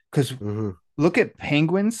 Because look at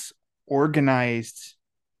Penguin's organized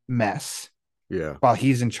mess. Yeah. While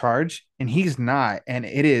he's in charge, and he's not, and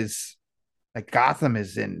it is like Gotham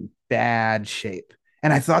is in bad shape.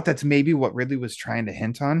 And I thought that's maybe what Ridley was trying to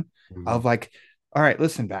hint on of like, all right,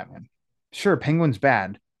 listen, Batman, sure, Penguin's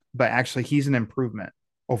bad, but actually he's an improvement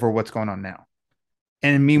over what's going on now.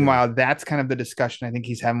 And meanwhile, that's kind of the discussion I think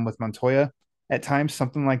he's having with Montoya at times,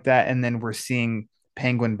 something like that. And then we're seeing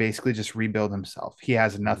Penguin basically just rebuild himself. He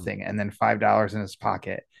has nothing, and then $5 in his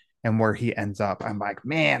pocket, and where he ends up, I'm like,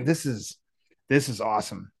 man, this is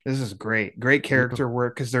awesome. This is great character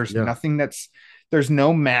work because there's nothing there's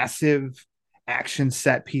no massive action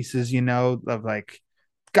set pieces, of like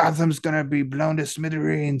Gotham's gonna be blown to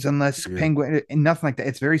smithereens unless Penguin, and nothing like that.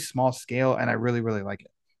 It's very small scale, and I really, really like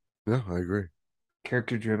it. Yeah, I agree.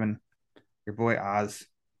 Character driven. Your boy Oz.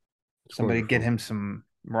 Somebody get him some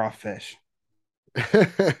raw fish.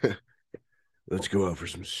 Let's go out for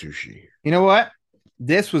some sushi. You know what?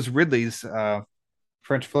 This was Ridley's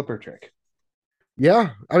French flipper trick.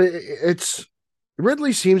 Yeah, I mean,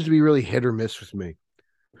 Ridley seems to be really hit or miss with me.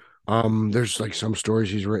 There's like some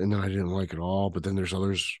stories he's written that I didn't like at all, but then there's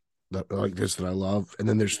others that like this that I love, and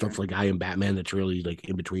then there's stuff like I Am Batman that's really like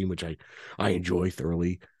in between, which I enjoy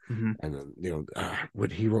thoroughly. And then when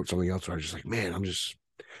he wrote something else, where I was just like, man, I'm just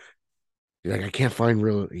like I can't find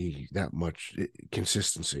really that much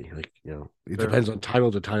consistency. Like it depends on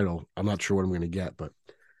title to title. I'm not sure what I'm going to get, but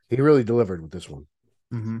he really delivered with this one.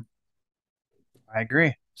 I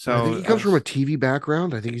agree. So I think he comes from a TV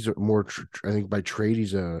background. I think he's I think by trade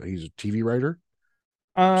he's a TV writer.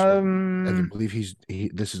 I believe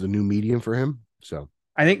this is a new medium for him. So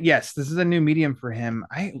I think yes, this is a new medium for him.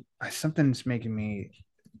 I something's making me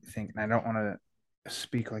think, and I don't want to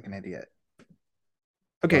speak like an idiot.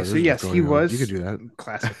 Okay, so yes, he was. You could do that.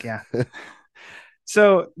 Classic, yeah.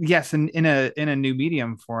 So yes, in a new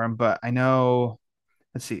medium for him, but I know.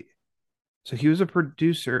 Let's see. So he was a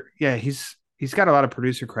producer. Yeah, he's got a lot of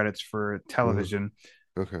producer credits for television.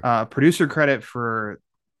 Okay. Producer credit for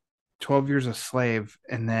 12 Years a Slave,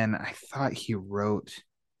 and then I thought he wrote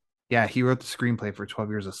the screenplay for 12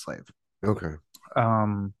 Years a Slave. Okay.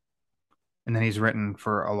 And then he's written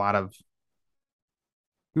for a lot of.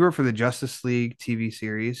 He wrote for the Justice League TV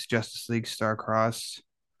series, Justice League Starcrossed.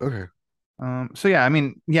 Okay. So yeah, I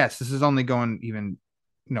mean, yes, this is only going even,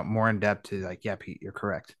 more in depth to like, yeah, Pete, you're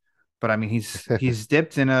correct. But I mean, he's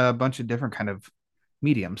dipped in a bunch of different kind of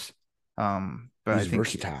mediums. But he's I think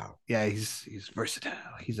versatile. He's versatile.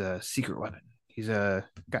 He's a secret weapon. He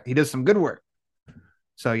does some good work.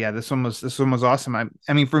 So yeah, this one was awesome.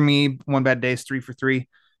 I mean, for me, One Bad Day is 3 for 3,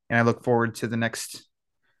 and I look forward to the next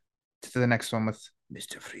one with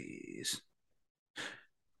Mr. Freeze.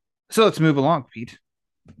 So let's move along, Pete.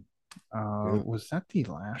 Was that the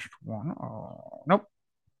last one? Oh, nope.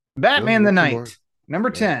 Batman the Night, number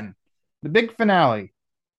 10, the big finale.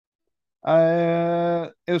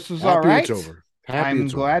 This was all Happy right. it's over. Happy I'm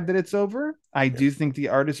it's glad over. that it's over. I do think the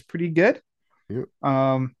art is pretty good. Yep.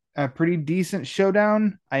 A pretty decent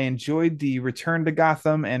showdown. I enjoyed the return to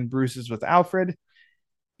Gotham and Bruce's with Alfred.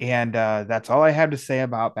 And that's all I have to say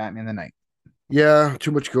about Batman the Night. Yeah,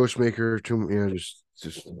 too much Ghostmaker,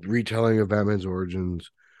 just retelling of Batman's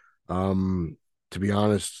origins. To be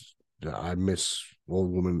honest, I miss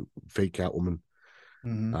old woman, fake Catwoman.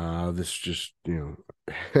 This just,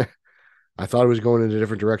 I thought it was going in a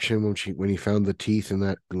different direction when he found the teeth in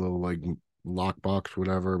that little like lockbox,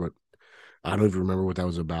 whatever, but I don't even remember what that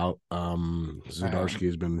was about. Zdarsky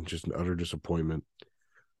has been just an utter disappointment,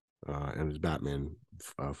 and his Batman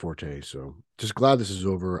forte. So just glad this is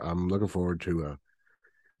over. I'm looking forward to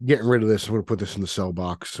getting rid of this. I'm going to put this in the sell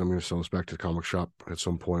box. I'm going to sell this back to the comic shop at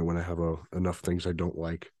some point when I have enough things I don't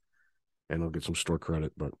like, and I'll get some store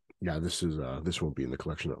credit. But yeah, this won't be in the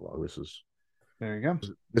collection that long. There you go.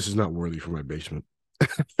 This is not worthy for my basement.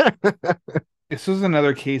 This was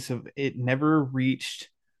another case of it never reached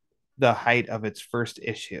the height of its first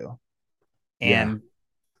issue, and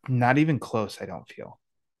not even close. I don't feel.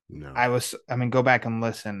 No, Go back and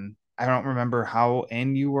listen. I don't remember how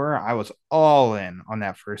in you were. I was all in on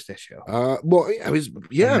that first issue. Well, I was,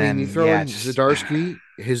 yeah. And I mean, you then, throw yeah, in just- Zdarsky.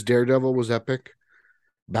 His Daredevil was epic.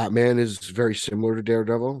 Batman is very similar to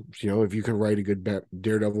Daredevil. If you can write a good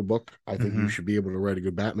Daredevil book, I think you should be able to write a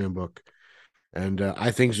good Batman book. And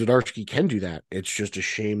I think Zdarsky can do that. It's just a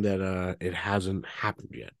shame that it hasn't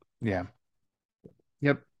happened yet. Yeah.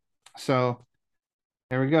 Yep. So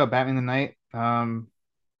there we go. Batman the Night.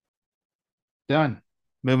 Done.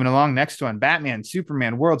 Moving along. Next one. Batman,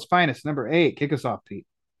 Superman, World's Finest, number 8. Kick us off, Pete.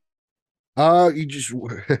 You just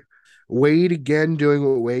Wade again doing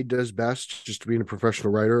what Wade does best, just being a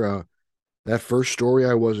professional writer. That first story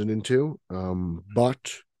I wasn't into,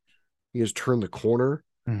 but he has turned the corner.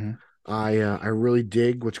 I really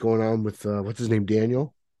dig what's going on with what's his name,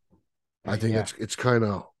 Daniel. I think it's kind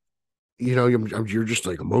of, you're just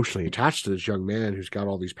like emotionally attached to this young man who's got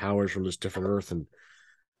all these powers from this different Earth, and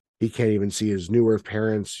he can't even see his new Earth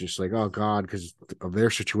parents. Just like, oh God, because of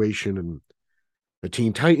their situation, and the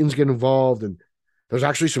Teen Titans get involved, and there's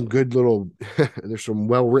actually some good there's some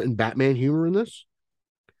well-written Batman humor in this.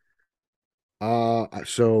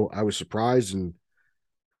 So I was surprised, and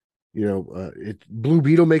Blue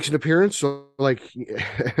Beetle makes an appearance. So like,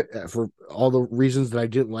 for all the reasons that I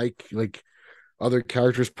didn't like other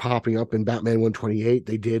characters popping up in Batman 128,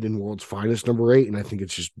 they did in World's Finest number 8, and I think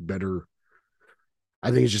it's just better. I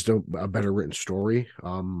think it's just a better written story.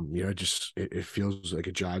 It feels like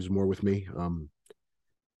it jives more with me.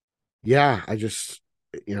 I just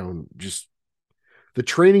the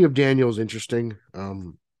training of Daniel is interesting.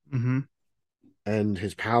 And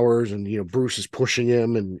his powers, and Bruce is pushing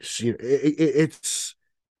him, and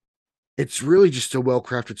it's really just a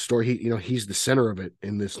well-crafted story. He's the center of it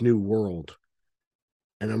in this new world,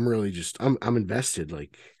 and I'm really I'm invested.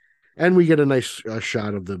 And we get a nice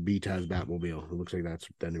shot of the BTAS Batmobile. It looks like that's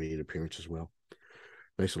going to be an appearance as well.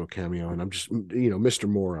 Nice little cameo, and I'm just Mr.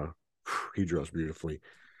 Mora, he draws beautifully.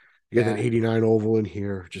 You got that 89 oval in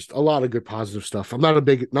here. Just a lot of good positive stuff. I'm not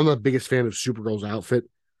the biggest fan of Supergirl's outfit.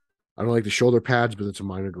 I don't like the shoulder pads, but it's a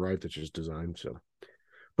minor gripe that's just designed. So,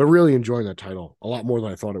 but really enjoying that title a lot more than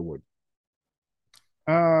I thought it would.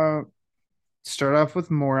 Start off with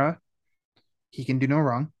Mora. He can do no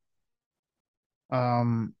wrong.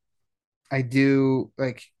 I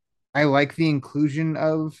like the inclusion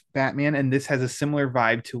of Batman, and this has a similar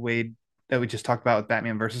vibe to Wade that we just talked about with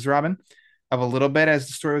Batman versus Robin. Of a little bit as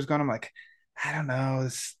the story was going, I'm like, I don't know,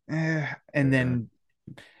 and then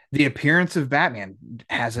the appearance of Batman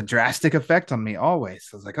has a drastic effect on me always.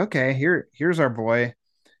 So I was like, okay, here's our boy.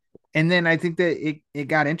 And then I think that it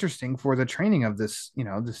got interesting for the training of this,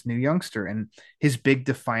 this new youngster and his big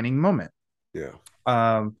defining moment. Yeah.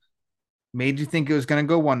 Made you think it was going to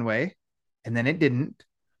go one way, and then it didn't.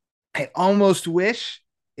 I almost wish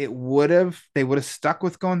they would have stuck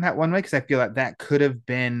with going that one way, because I feel like that could have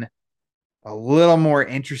been a little more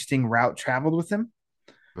interesting route traveled with him.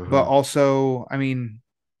 But also, I mean,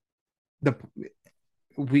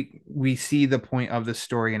 we see the point of the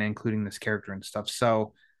story and including this character and stuff.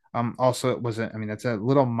 So also it wasn't, I mean, that's a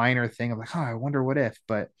little minor thing of like, I wonder what if,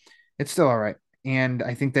 but it's still all right. And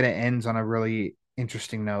I think that it ends on a really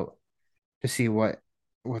interesting note to see what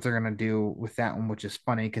they're gonna do with that one, which is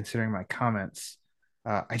funny considering my comments.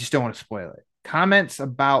 I just don't want to spoil it. Comments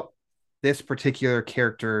about this particular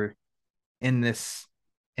character in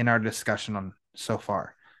our discussion on so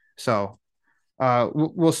far. So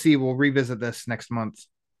we'll see. We'll revisit this next month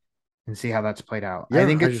and see how that's played out. Yeah,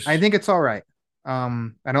 I think it's all right. I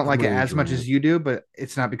don't I'm like it really as much enjoying as you do, but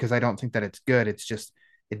it's not because I don't think that it's good. It's just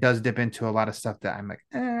it does dip into a lot of stuff that I'm like,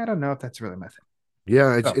 I don't know if that's really my thing.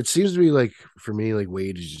 Yeah, So, it seems to be like for me, like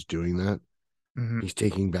Wade is just doing that. mhm. He's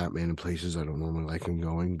taking Batman in places I don't normally like him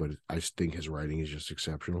going, but I just think his writing is just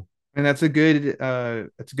exceptional. And that's a good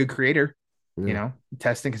creator, Yeah.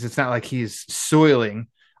 testing because it's not like he's soiling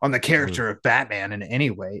on the Mhm. character of Batman in any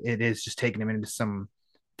way. It is just taking him into some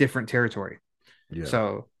different territory. Yeah.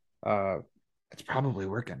 So it's probably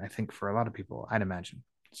working, I think, for a lot of people, I'd imagine.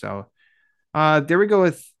 So there we go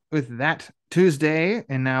with that Tuesday,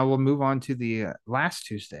 and now we'll move on to the last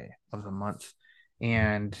Tuesday of the month,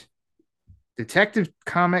 and Detective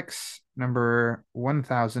Comics number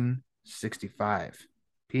 1065.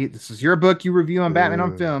 Pete, this is your book you review on Batman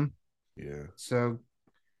on Film. Yeah. So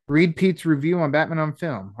read Pete's review on Batman on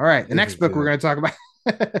Film. All right, the next book we're going to talk about.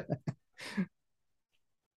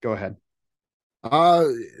 Go ahead.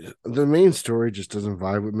 The main story just doesn't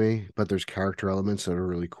vibe with me, but there's character elements that are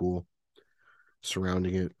really cool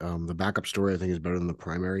surrounding it. The backup story I think is better than the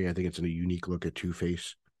primary. I think it's a unique look at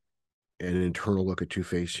Two-Face and an internal look at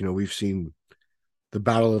Two-Face. You know, we've seen the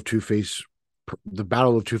battle of Two-Face, the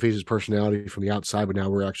battle of Two-Face's personality from the outside, but now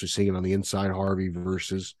we're actually seeing it on the inside. Harvey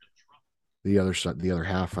versus the other side, the other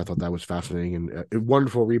half. I thought that was fascinating and a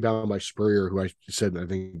wonderful rebound by Spurrier, who I said I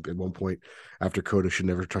think at one point after Coda should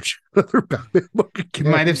never touch another Batman book again.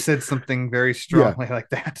 You might have said something very strongly like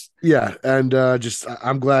that. Yeah, and just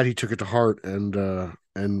I'm glad he took it to heart and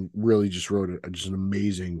really just wrote just an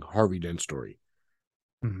amazing Harvey Dent story.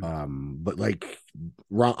 Mhm. But like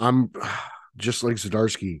I'm just like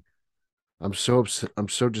Zdarsky. I'm so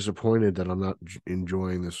disappointed that I'm not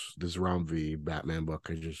enjoying this Ram V Batman book.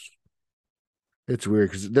 It's weird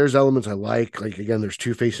because there's elements I like. Like again, there's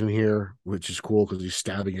Two-Face in here, which is cool because he's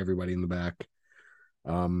stabbing everybody in the back.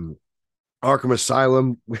 Arkham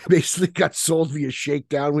Asylum basically got sold via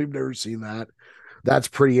shakedown. We've never seen that. That's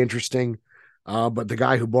pretty interesting. But the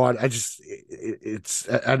guy who bought it's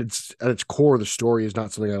at its core, the story is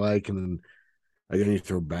not something I like. And then again, you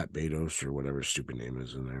throw Bat Bados or whatever his stupid name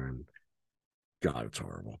is in there, and God, it's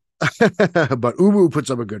horrible. But Ubu puts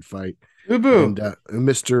up a good fight. Ubu. And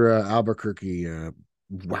Mr. Albuquerque,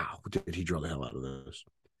 wow, did he draw the hell out of this?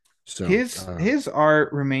 So his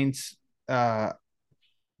art remains the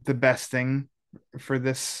best thing for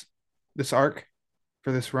this arc,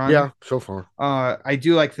 for this run. Yeah, so far. I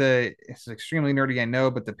do like it's extremely nerdy, I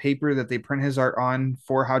know, but the paper that they print his art on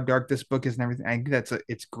for how dark this book is and everything, I think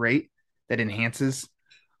it's great. That enhances.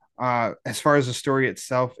 As far as the story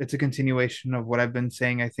itself, it's a continuation of what I've been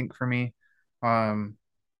saying, I think, for me.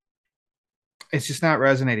 It's just not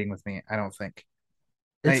resonating with me, I don't think.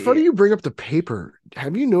 It's funny you bring up the paper.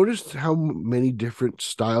 Have you noticed how many different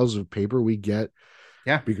styles of paper we get?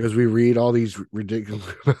 Yeah. Because we read all these ridiculous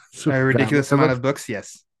amount of books,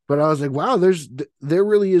 yes. But I was like, wow, there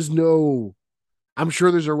really is no, I'm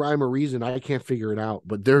sure there's a rhyme or reason. I can't figure it out,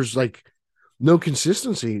 but there's like no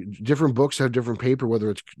consistency. Different books have different paper, whether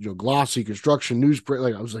it's glossy, construction, newsprint.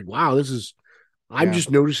 Like I was like, wow, I'm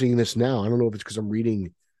just noticing this now. I don't know if it's because I'm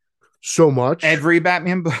reading so much. Every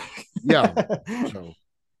Batman book. Yeah. So.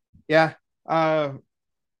 Yeah.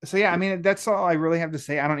 So yeah, I mean, that's all I really have to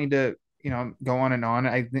say. I don't need to, go on and on.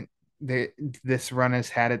 I think this run has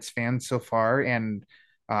had its fans so far, and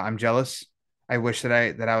I'm jealous. I wish that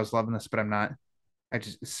I was loving this, but I'm not.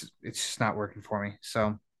 It's just not working for me.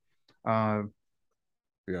 So, yeah,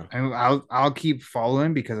 I'll keep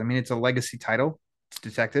following because I mean it's a legacy title. It's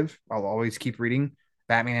detective. I'll always keep reading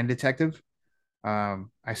Batman and Detective.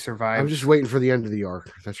 I survived. I'm just waiting for the end of the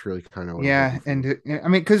arc. That's really kind of what and I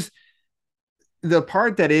mean, because the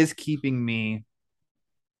part that is keeping me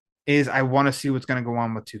is I want to see what's going to go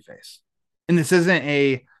on with Two-Face, and this isn't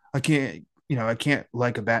I can't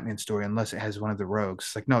like a Batman story unless it has one of the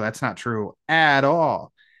rogues. Like, no, that's not true at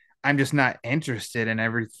all. I'm just not interested in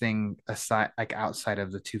everything aside, like outside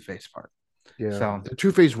of the Two-Face part. Yeah. So the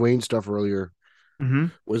Two-Face Wayne stuff earlier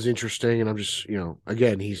was interesting, and I'm just,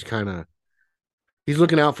 again, he's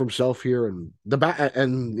looking out for himself here, and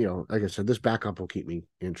like I said, this backup will keep me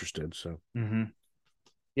interested. So,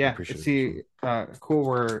 yeah, let's see, cool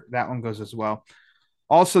where that one goes as well.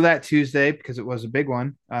 Also, that Tuesday, because it was a big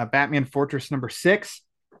one, Batman Fortress number 6.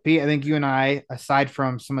 Pete, I think you and I, aside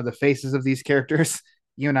from some of the faces of these characters,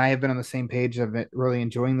 you and I have been on the same page of it, really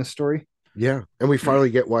enjoying this story. Yeah, and we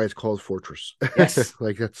finally get why it's called Fortress. Yes,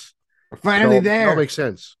 like we're finally there. That makes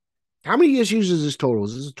sense. How many issues is this total?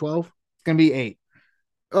 Is this 12? It's gonna be 8.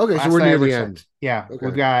 Okay, so we're near the end. Yeah, okay.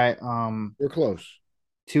 We've got we're close.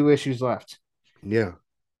 2 issues left. Yeah,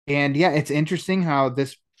 and yeah, it's interesting how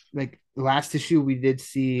this, like last issue, we did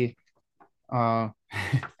see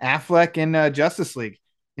Affleck and Justice League,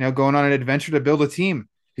 going on an adventure to build a team.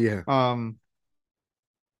 Yeah.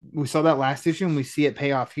 We saw that last issue and we see it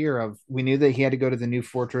pay off here. We knew that he had to go to the new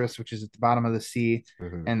fortress, which is at the bottom of the sea,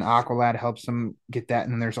 and Aqualad helps him get that.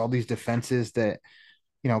 And then there's all these defenses that,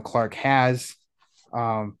 Clark has.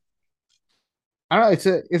 I don't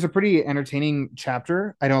know. It's a pretty entertaining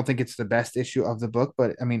chapter. I don't think it's the best issue of the book,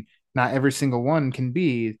 but I mean, not every single one can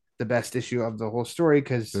be the best issue of the whole story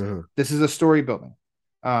because this is a story building.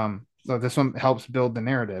 So this one helps build the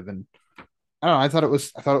narrative, and I don't know. I thought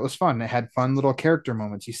it was fun. It had fun little character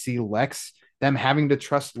moments. You see Lex, them having to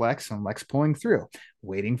trust Lex, and Lex pulling through,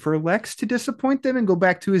 waiting for Lex to disappoint them and go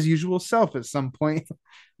back to his usual self at some point.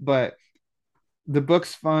 But the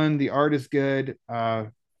book's fun. The art is good.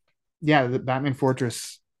 The Batman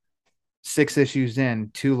Fortress, 6 issues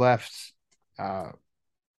in, 2 left. I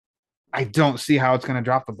don't see how it's going to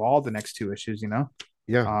drop the ball the next 2 issues.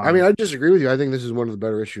 Yeah, I mean, I disagree with you. I think this is one of the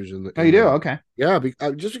better issues in the. Oh, you do? Okay. Yeah,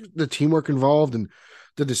 just the teamwork involved and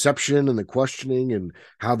the deception and the questioning and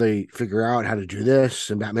how they figure out how to do this.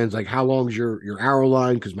 And Batman's like, "How long's your arrow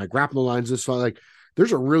line? Because my grapple line's this far." Like,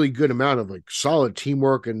 there's a really good amount of like solid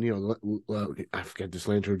teamwork. And I forget this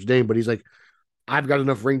Lantern's name, but he's like, "I've got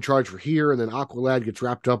enough ring charge for here," and then Aqualad gets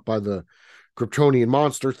wrapped up by the Kryptonian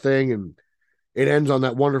monster thing and. It ends on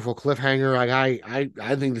that wonderful cliffhanger.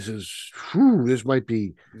 I think this might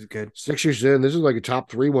be good. 6 years in. This is like a top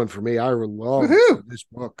 3 one for me. I love this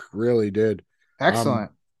book. Really did.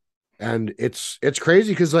 Excellent. And it's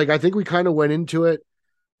crazy because like I think we kind of went into it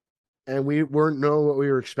and we weren't know what we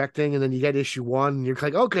were expecting, and then you get issue 1 and you're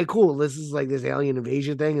like, okay, cool. This is like this alien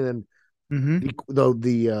invasion thing, and then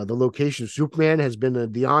the location of Superman has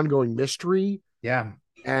been the ongoing mystery. Yeah.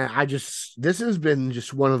 And this has been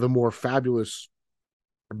just one of the more fabulous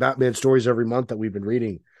Batman stories every month that we've been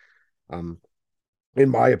reading. In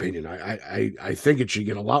my opinion, I think it should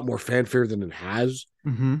get a lot more fanfare than it has,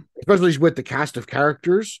 especially with the cast of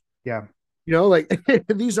characters. Yeah. Like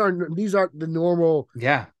these aren't the normal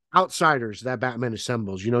outsiders that Batman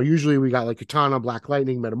assembles. Usually we got like Katana, Black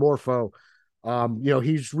Lightning, Metamorpho.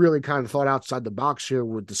 He's really kind of thought outside the box here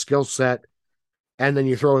with the skill set. And then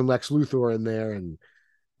you throw in Lex Luthor in there, and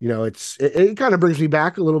it kind of brings me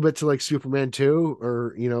back a little bit to like Superman 2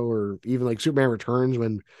 or even like Superman Returns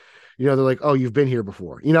when, they're like, oh, you've been here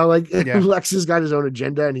before, Lex has got his own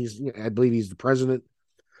agenda and I believe he's the president.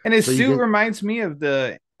 And his suit reminds me of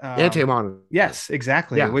the Anti-Monitor. Yes,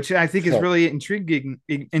 exactly. Yeah. Which I think is really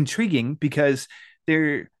intriguing because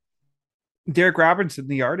Derek Robinson,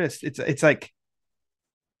 the artist, it's like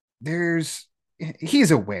he's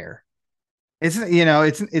aware.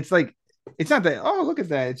 It's like, it's not that, oh, look at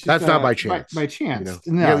that. It's just, that's not by chance. By chance.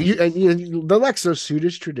 No. The Lexo suit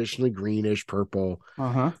is traditionally greenish, purple,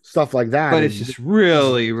 stuff like that. But it's just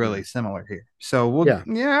really, really similar here. So I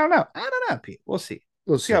don't know, Pete. We'll see.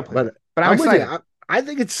 We'll see. How it plays. But I'm excited. I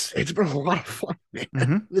think it's been a lot of fun,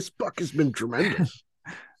 man. This book has been tremendous.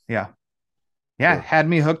 Yeah. It had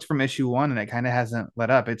me hooked from issue 1 and it kind of hasn't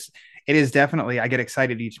let up. It is definitely, I get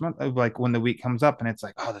excited each month, like when the week comes up and it's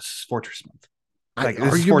like, oh, this is Fortress month. Like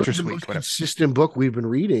this is Fortress week. Whatever. Consistent book we've been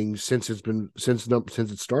reading since it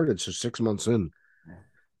started. So 6 months in,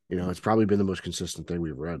 it's probably been the most consistent thing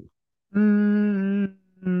we've read.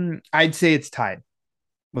 I'd say it's tied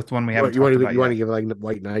with one we haven't. You want to give like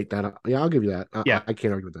White Knight that? I'll give you that. I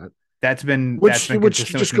can't argue with that. Which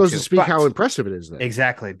just goes to speak how impressive it is. Then.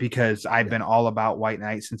 Exactly, because I've been all about White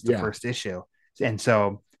Knight since the first issue, and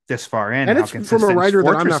so this far in, and it's from a writer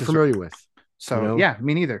that I'm not familiar with. So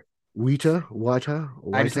me neither. Wita.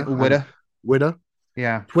 I just think Witta.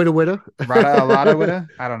 Yeah. Witta. Rada Witta.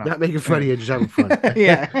 I don't know. Not making fun of you, just having fun.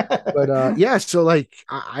 Yeah. But so like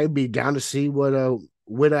I'd be down to see what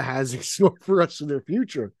Witta has in store for us in their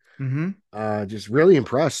future. Just really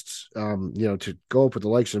impressed. To go up with the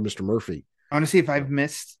likes of Mr. Murphy. I want to see if I've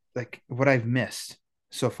missed like what I've missed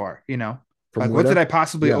so far, Like what did I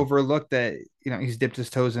possibly overlook that he's dipped his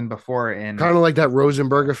toes in before? And kind of like that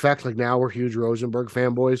Rosenberg effect. Like now we're huge Rosenberg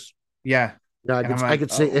fanboys. Yeah. I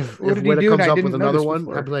could say if Witta comes up with another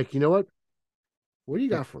one, I'd be like, you know what? What do you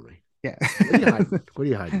got for me? Yeah. What are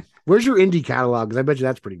you hiding? Where's your indie catalog? Because I bet you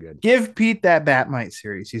that's pretty good. Give Pete that Batmite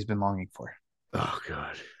series he's been longing for. Oh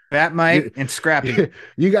God. Batmite and Scrappy.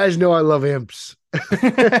 You guys know I love imps.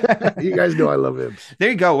 You guys know I love imps. There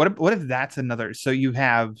you go. What if that's another? So you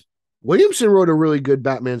have Williamson wrote a really good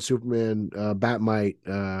Batman Superman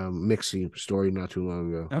Batmite mixing story not too long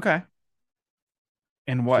ago. Okay.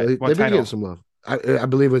 And what? So what they've been title? getting some love. I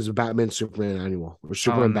believe it was a Batman Superman annual or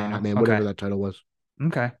Superman Batman, whatever that title was.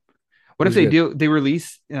 Okay. What if they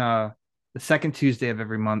release the second Tuesday of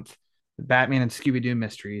every month the Batman and Scooby-Doo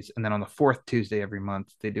mysteries, and then on the fourth Tuesday every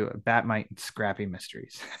month they do a Batmite and Scrappy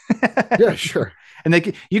mysteries. Yeah, sure.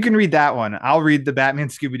 And you can read that one. I'll read the Batman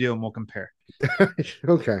Scooby-Doo and we'll compare.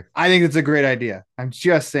 Okay. I think it's a great idea. I'm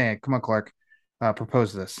just saying. Come on, Clark.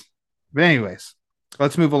 Propose this. But anyways,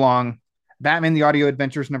 let's move along. Batman: The Audio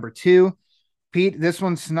Adventures #2. Pete, this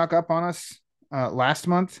one snuck up on us last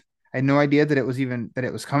month. I had no idea that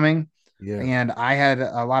it was coming. Yeah. And I had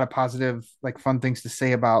a lot of positive, like, fun things to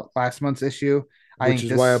say about last month's issue. Which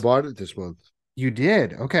is why I bought it this month. You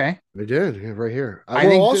did? Okay. I did. Yeah, right here. I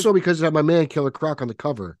think also because it had my man Killer Croc on the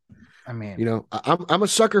cover. I mean, You know, I'm a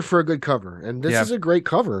sucker for a good cover, and this is a great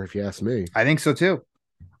cover, if you ask me. I think so too.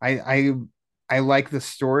 I like the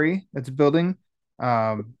story that's building.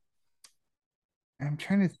 I'm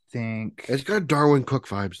trying to think. It's got Darwin Cook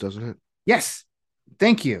vibes, doesn't it? Yes.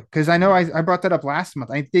 Thank you. Because I know I brought that up last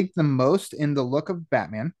month. I think the most in the look of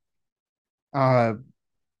Batman. But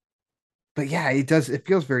yeah, it does. It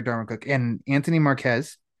feels very Darwin Cook. And Anthony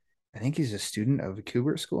Marquez, I think he's a student of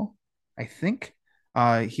Kubert School. I think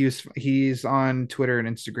he's on Twitter and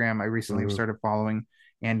Instagram. I recently started following,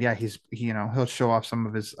 and yeah, he'll show off some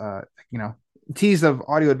of his tease of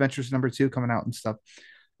Audio Adventures #2 coming out and stuff.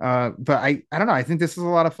 But I don't know. I think this is a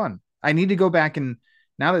lot of fun. I need to go back, and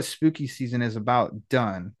now that spooky season is about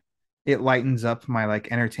done, it lightens up my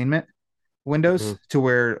like entertainment windows to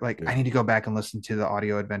where I need to go back and listen to the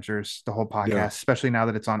Audio Adventures, the whole podcast, especially now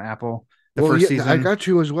that it's on Apple. The first season. I got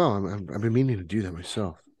you as well. I've been meaning to do that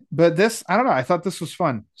myself. But this, I don't know. I thought this was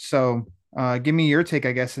fun. So give me your take,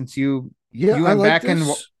 I guess, since you went I like back this. and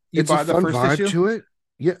you bought the first issue to it.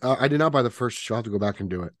 Yeah, I did not buy the first issue. I'll have to go back and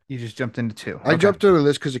do it. You just jumped into 2. I jumped into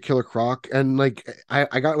this because of Killer Croc, and like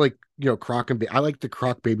I got Croc and I like the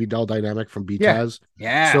Croc baby doll dynamic from BTAS.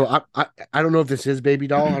 Yeah. So I don't know if this is baby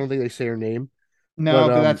doll. I don't think they say her name. No,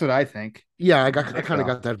 but that's what I think. Yeah, I kind of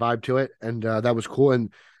got that vibe to it, and that was cool.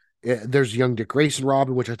 And there's young Dick Grayson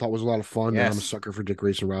Robin, which I thought was a lot of fun. Yes. I'm a sucker for Dick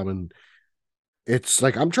Grayson Robin. It's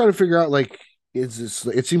like I'm trying to figure out it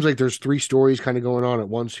seems like there's 3 stories kind of going on at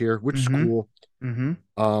once here, which is cool. Mm-hmm.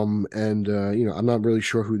 I'm not really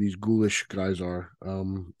sure who these ghoulish guys are,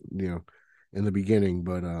 in the beginning,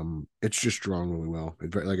 but it's just drawn really well.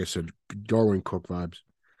 Like I said, Darwin Cook vibes.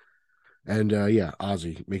 And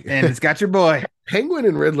Ozzy. And it's got your boy. Penguin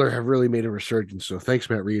and Riddler have really made a resurgence, so thanks,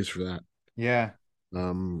 Matt Reeves, for that. Yeah.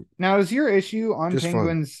 Now, does your issue on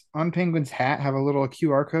Penguin's hat have a little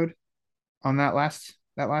QR code on that last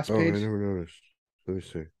page? I never noticed. Let me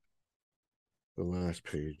see. The last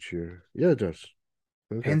page here. Yeah, it does.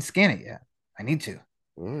 Okay. Didn't scan it yet. I need to.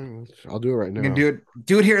 All right, I'll do it right now. You can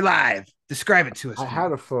do it here live. Describe it to us. I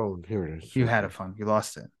had a phone. Here it is. You had a phone. You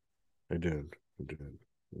lost it. I did.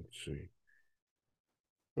 Let's see.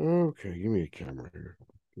 Okay, give me a camera here.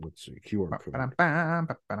 Let's see. QR code.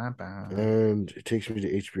 And it takes me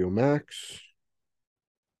to HBO Max.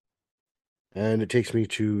 And it takes me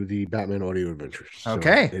to the Batman Audio Adventures.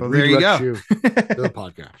 Okay. Well, there you go. To the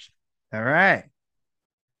podcast. All right.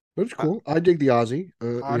 That's cool. I dig the Ozzy.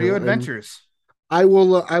 Audio Adventures. I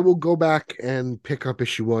will go back and pick up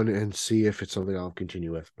issue 1 and see if it's something I'll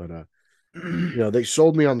continue with. But they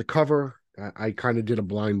sold me on the cover. I kind of did a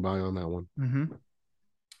blind buy on that one. Mm-hmm.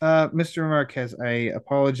 Mr. Marquez, I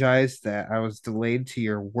apologize that I was delayed to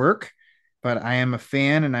your work, but I am a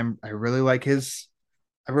fan, and I really like his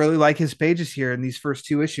pages here in these first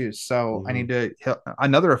 2 issues. So I need to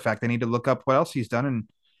another effect. I need to look up what else he's done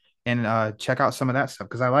and check out some of that stuff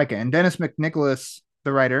because I like it. And Dennis McNicholas,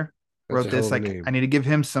 the writer, wrote this. Like, I need to give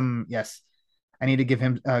him I need to give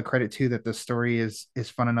him credit too, that the story is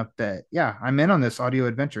fun enough that I'm in on this Audio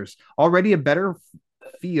Adventures. Already a better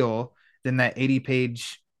feel than that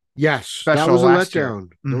 80-page. Yes, special that was a Year. letdown.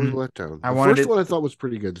 Mm-hmm. That was a letdown. The first one I thought was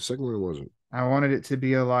pretty good. The second one wasn't. I wanted it to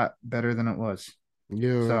be a lot better than it was.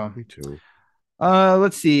 Yeah, so, me too.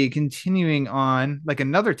 Let's see. Continuing on, like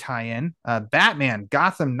another tie-in, Batman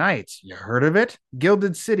Gotham Knights. You heard of it?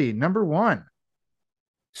 Gilded City #1,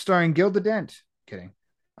 starring Gilda Dent. Kidding.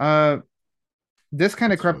 This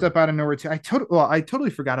kind of crept up out of nowhere too. I totally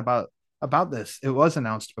forgot about this. It was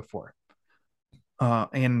announced before.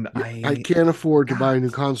 And I can't afford to buy a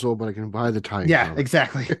new console, but I can buy the tie-in. Yeah, comic.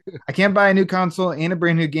 Exactly. I can't buy a new console and a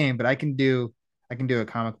brand new game, but I can do a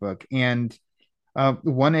comic book. And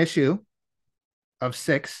 1 issue of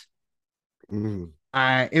 6.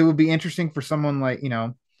 It would be interesting for someone like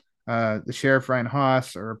the Sheriff Ryan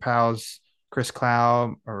Haas or pals Chris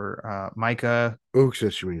Clow or Micah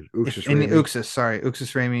Uxas, you mean Uxas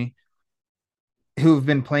Raimi, who have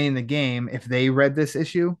been playing the game. If they read this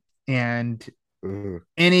issue and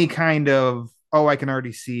any kind of I can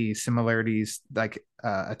already see similarities, like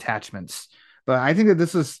attachments But I think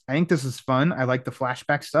this is fun. I like the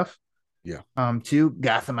flashback stuff. Yeah. To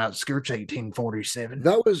Gotham Outskirts 1847.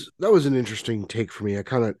 That was an interesting take for me. It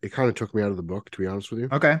kind of took me out of the book, to be honest with you.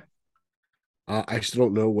 Okay. I still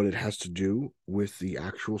don't know what it has to do with the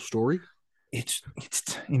actual story. It's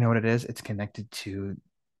you know what it is? It's connected to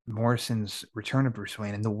Morrison's Return of Bruce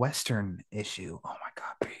Wayne in the Western issue. Oh my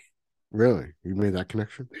God, Pete. Really? You made that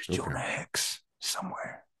connection? There's Jonah Hex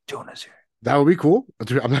somewhere. Jonah's here. That would be cool.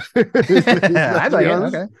 I'm not, I'd like it.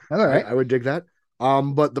 Okay. That's all right. I would dig that.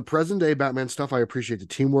 But the present day Batman stuff, I appreciate the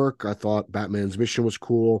teamwork. I thought Batman's mission was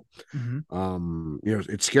cool. Mm-hmm.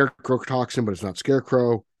 It's Scarecrow toxin, but it's not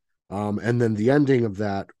Scarecrow. And then the ending of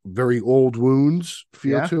that very old wounds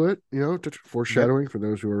feel to it, foreshadowing for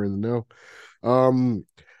those who are in the know.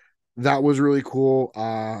 That was really cool.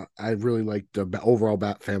 I really liked the overall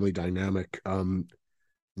Bat family dynamic.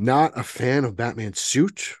 Not a fan of Batman's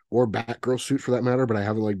suit or Batgirl suit for that matter, but I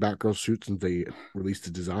haven't liked Batgirl suit since they released the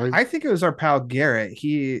design. I think it was our pal Garrett. I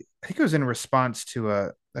think it was in response to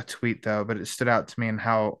a tweet though, but it stood out to me in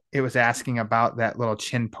how it was asking about that little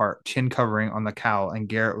chin covering on the cowl, and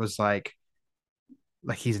Garrett was like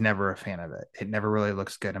he's never a fan of it. It never really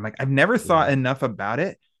looks good. I'm like, I've never thought enough about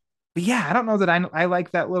it, but yeah, I don't know that I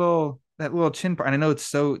like that little chin part. And I know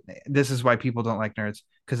this is why people don't like nerds,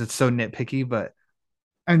 because it's so nitpicky, but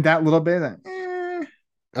and that little bit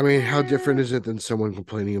I mean, how different is it than someone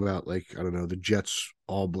complaining about, like, I don't know, the Jets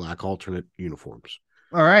all black alternate uniforms?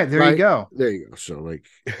 All right, you go. There you go. So, like,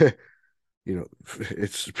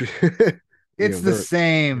 it's it's the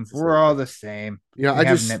same. We're all the same. Yeah, I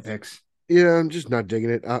have nitpicks. Yeah, I'm just not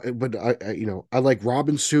digging it. But I like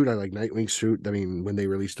Robin's suit. I like Nightwing's suit. I mean, when they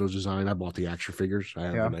released those design, I bought the action figures. I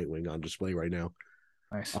have the Nightwing on display right now.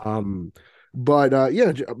 Nice. But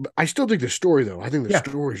I still dig the story though. I think the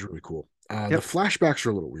story is really cool. The flashbacks are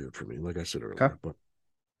a little weird for me, like I said earlier. Okay. But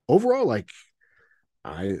overall, like,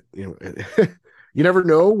 you never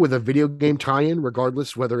know with a video game tie-in,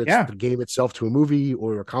 regardless whether it's the game itself to a movie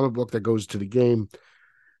or a comic book that goes to the game,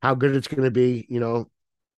 how good it's going to be.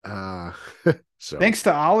 So thanks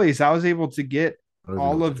to Ollie's, I was able to get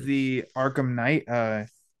all of the Arkham Knight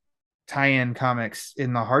tie-in comics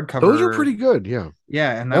in the hardcover. Those are pretty good. Yeah,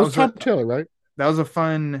 and that was Tom Taylor, right? That was a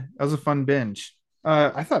fun binge.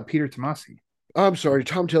 I thought Peter Tomasi. I'm sorry,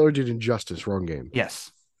 Tom Taylor did Injustice. Wrong game.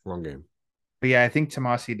 Yes, wrong game. But yeah, I think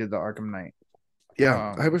Tomasi did the Arkham Knight.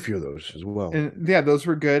 Yeah, I have a few of those as well. And yeah, those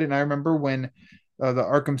were good. And I remember when the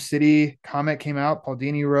Arkham City comic came out, Paul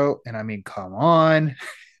Dini wrote, and I mean, come on.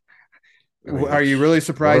 I mean, are you really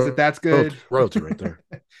surprised that that's good? Royalty right there.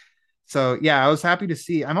 So yeah, I was happy to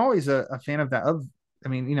see. I'm always a fan of that.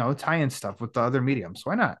 Tie-in stuff with the other mediums.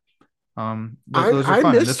 Why not? Those are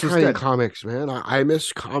fun. I miss tie-in comics, man. I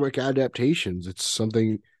miss comic adaptations. It's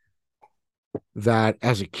something that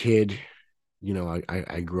as a kid,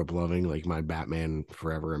 I grew up loving, like my Batman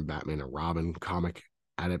Forever and Batman and Robin comic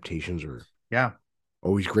adaptations are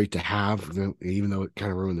always great to have, even though it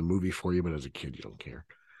kind of ruined the movie for you. But as a kid, you don't care.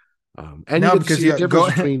 And no, because the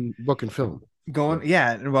difference between book and film. Well,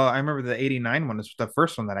 I remember the 89 one is the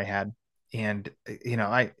first one that I had, and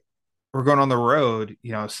we're going on the road,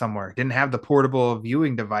 somewhere, didn't have the portable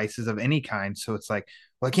viewing devices of any kind, so it's like,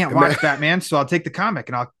 well, I can't watch Batman, so I'll take the comic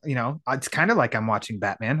and it's kind of like I'm watching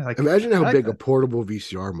Batman. Like, imagine how big a portable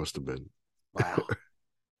VCR must have been.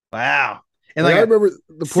 Wow. And I remember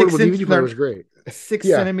the portable DVD player was great. A 6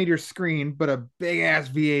 centimeter screen, but a big ass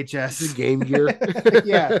VHS. It's a Game Gear.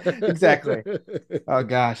 Yeah, exactly. Oh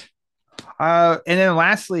gosh. And then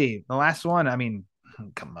lastly, the last one. I mean,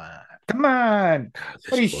 come on.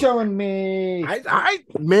 What are you showing me?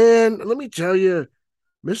 Man, let me tell you,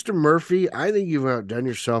 Mr. Murphy, I think you've outdone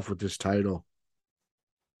yourself with this title.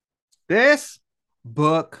 This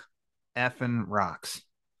book effing rocks.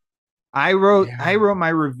 I wrote my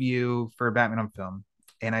review for Batman on Film,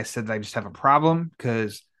 and I said that I just have a problem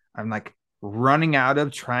because I'm like running out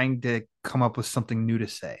of trying to come up with something new to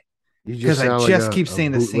say. Because I just keep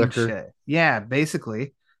saying the same shit. Yeah,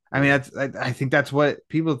 basically. I mean, I think that's what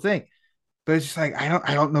people think, but it's just like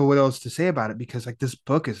I don't know what else to say about it, because like this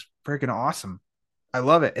book is freaking awesome. I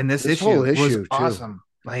love it, and this issue was awesome.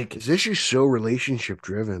 Like, this issue's so relationship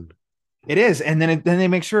driven. It is, and then they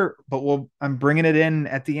make sure. But I'm bringing it in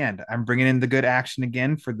at the end. I'm bringing in the good action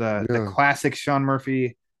again for the classic Sean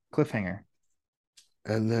Murphy cliffhanger.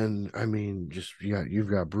 And then, I mean, you've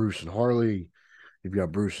got Bruce and Harley, you've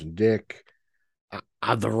got Bruce and Dick,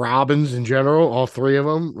 the Robins in general, all three of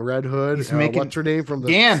them. Red Hood. What's her name from the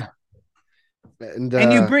Gan?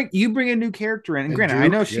 And you bring a new character in. And and granted, I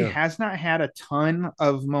Duke, know she yeah. has not had a ton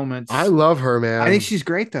of moments. I love her, man. I think she's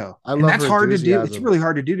great though. I And love that's her hard to do. It's enthusiasm. really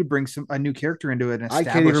hard to do to bring a new character into an I established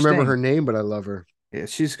can't even remember thing. her name, but I love her. Yeah,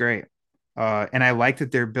 she's great. And I like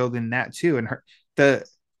that they're building that too. And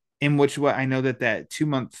what I know that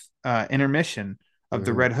 2-month intermission of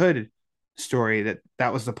the Mhm. Red Hood story,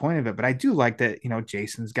 that was the point of it. But I do like that,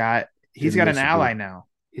 Jason's got Didn't an miss a ally beat. now.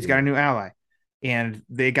 He's Yeah. got a new ally. And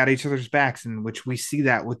they got each other's backs, in which we see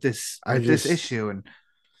that with this issue. And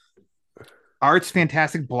art's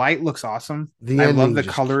fantastic. Blight looks awesome. The I ending love the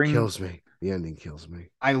just coloring. kills me. The ending kills me.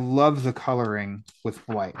 I love the coloring with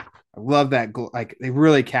Blight. I love that. Like they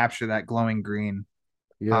really capture that glowing green.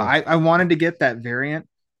 Yeah. I wanted to get that variant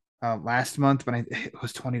last month, but it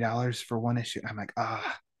was $20 for one issue. I'm like, for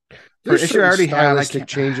There's issue I already had, I stylistic can't.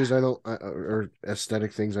 changes or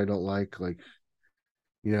aesthetic things I don't like. Like,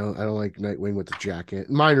 I don't like Nightwing with the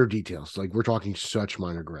jacket. Minor details. Like we're talking such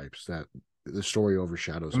minor gripes that the story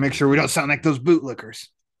overshadows. Make sure we don't sound like those bootlickers.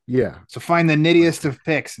 Yeah. So find the nittiest of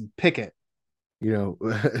picks and pick it. At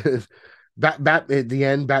the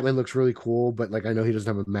end, Batman looks really cool, but like I know he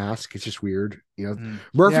doesn't have a mask. It's just weird.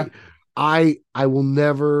 Murphy. Yeah. I will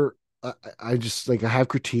never. I just like I have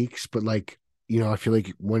critiques, but like I feel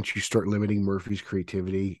like once you start limiting Murphy's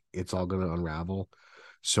creativity, it's all going to unravel.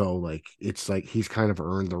 So like it's like he's kind of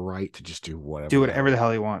earned the right to just do whatever the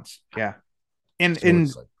hell he wants. Yeah, and So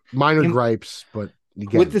it's like minor gripes, but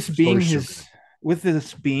again, with this being story's so with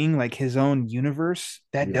this being like his own universe,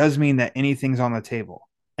 that Yeah. does mean that anything's on the table,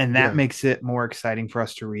 and that Yeah. makes it more exciting for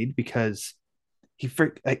us to read because he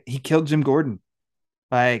killed Jim Gordon.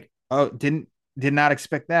 Like, did not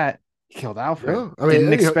expect that. He killed Alfred. Yeah, I mean,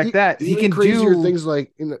 didn't expect that. He even can crazier do things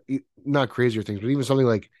like not crazier things, but even something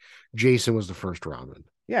like Jason was the first Robin.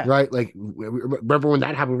 Yeah. Right. Like remember when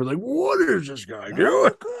that happened? We're like, what is this guy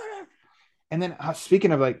doing? And then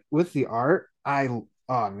speaking of like with the art, oh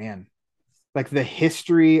man, like the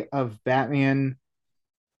history of Batman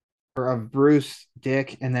or of Bruce,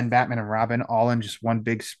 Dick, and then Batman and Robin all in just one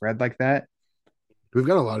big spread like that. We've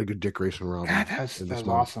got a lot of good Dick Grayson Robin. God, that was month.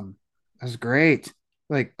 awesome. That was great.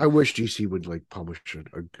 Like I wish DC would like publish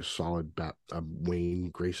a solid Wayne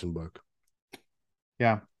Grayson book.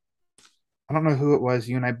 Yeah. I don't know who it was.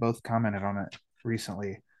 You and I both commented on it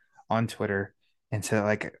recently on Twitter. And so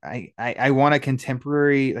like I want a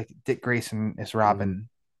contemporary like Dick Grayson as Robin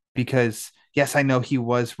because yes, I know he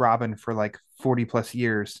was Robin for like 40 plus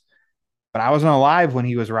years, but I wasn't alive when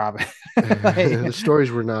he was Robin. The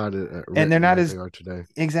stories were not and they're not as they are today.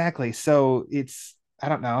 Exactly. So it's I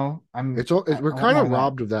don't know. We're kind of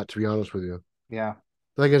robbed of that, to be honest with you. Yeah.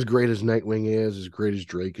 Like as great as Nightwing is, as great as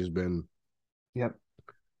Drake has been. Yep.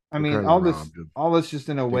 I We're mean, kinda all robbed this just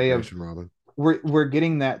in a Dick way Grayson of Robin. we're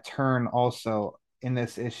getting that turn also in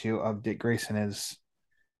this issue of Dick Grayson is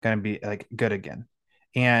going to be like good again.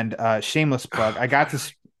 And shameless plug, I got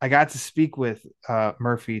to speak with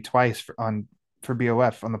Murphy twice for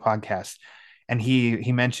BOF on the podcast, and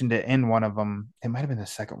he mentioned it in one of them. It might have been the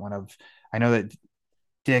second one of. I know that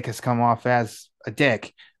Dick has come off as a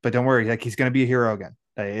dick, but don't worry, like he's going to be a hero again.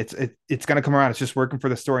 It's going to come around. It's just working for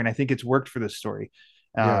the story, and I think it's worked for this story.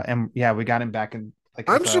 And yeah, we got him back in. Like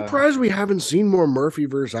I'm surprised we haven't seen more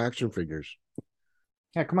Murphyverse action figures.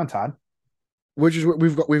 Yeah, come on, Todd. Which is what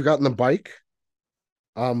we've gotten the bike.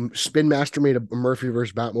 Spin Master made a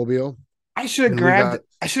Murphyverse Batmobile. I should have grabbed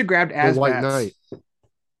Asbats. The White Knight.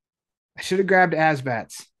 I should have grabbed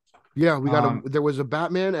Asbats. Yeah, we got there was a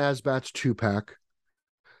Batman Asbats 2-pack,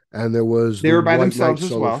 and there was they were by White themselves Knight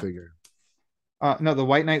as solo well. figure. No, the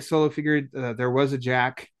White Knight solo figure. There was a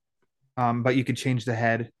Jack, but you could change the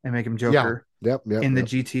head and make him Joker. Yep. In the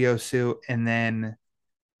GTO suit, and then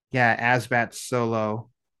Asbats solo,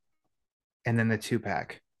 and then the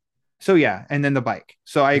 2-pack. So yeah, and then the bike.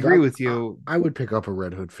 So I agree with you. I would pick up a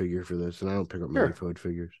Red Hood figure for this, and I don't pick up many Hood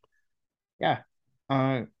figures. Yeah.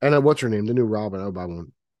 And what's her name? The new Robin. I would buy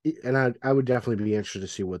one, and I would definitely be interested to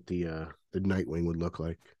see what the Nightwing would look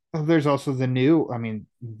like. There's also the new. I mean,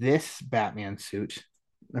 this Batman suit,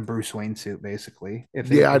 the Bruce Wayne suit, basically. If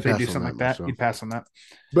they do something like that, you'd pass on that.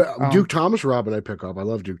 But Duke Thomas Robin, I pick up. I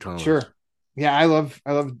love Duke Thomas. Sure. Yeah, I love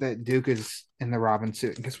that Duke is in the Robin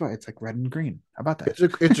suit. And guess what? It's like red and green. How about that?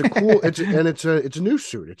 It's a cool. It's a new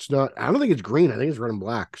suit. It's not. I don't think it's green. I think it's red and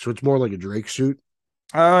black. So it's more like a Drake suit.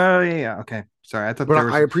 Oh yeah. Okay. Sorry, I thought. But there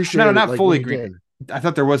was, I appreciate. No, not like, fully green. I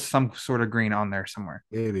thought there was some sort of green on there somewhere.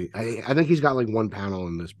 Maybe. I think he's got like one panel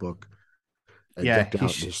in this book. Yeah, he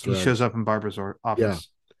shows up in Barbara's office. Yeah.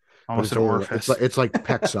 Almost an orifice. It's like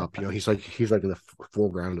pecs up. He's like in the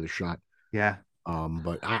foreground of the shot. Yeah.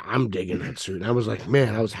 But I'm digging that suit. I was like,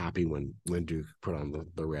 man, I was happy when Duke put on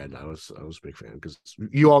the red. I was a big fan because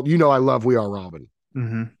I love We Are Robin.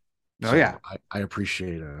 Mm-hmm. Oh So yeah. I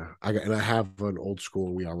appreciate I have an old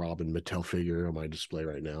school We Are Robin Mattel figure on my display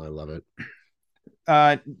right now. I love it.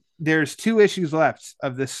 There's 2 issues left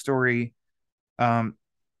of this story. The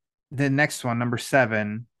next one, number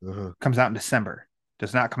 7, comes out in December.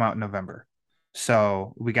 Does not come out in November.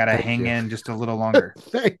 So we got to hang in just a little longer.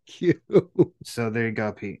 Thank you. So there you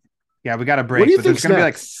go, Pete. Yeah, we got a break. What do you But think's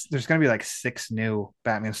there's gonna be like 6 new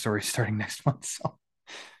Batman stories starting next month. So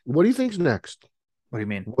What do you think's next? what do you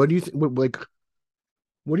mean? What do you think?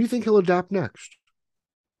 What do you think he'll adapt next?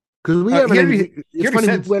 Because we He haven't. already It's said-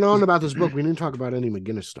 funny. We went on about this book. We didn't talk about any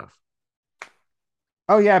McGinnis stuff.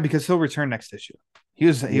 Oh yeah, because he'll return next issue. He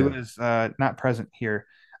was not present here.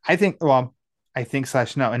 I think no,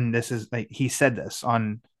 and this is like he said this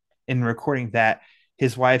in recording that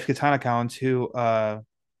his wife Katana Collins, who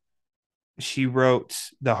she wrote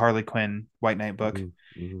the Harley Quinn White Knight book,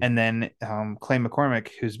 Mm-hmm. and then Clay McCormick,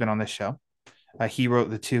 who's been on this show, he wrote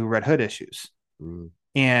the 2 Red Hood issues,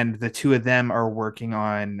 and the 2 of them are working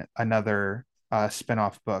on another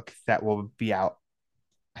spinoff book that will be out,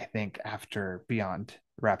 I think, after Beyond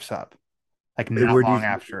wraps up, like not long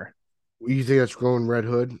after. You think that's going Red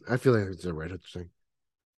Hood? I feel like it's a Red Hood thing.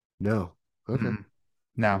 No. Okay.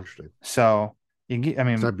 No. Interesting. So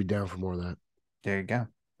So I'd be down for more of that. there you go.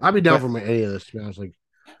 I'd be down for any of this. To be honest, like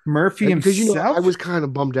Murphy because himself. I was kind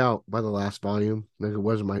of bummed out by the last volume. Like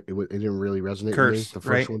it didn't really resonate with me. Curse, The first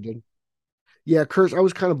right? one did. Yeah, Curse. I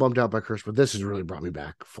was kind of bummed out by Curse, but this has really brought me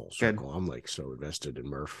back full circle. Good. I'm like so invested in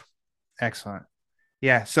Murph. Excellent.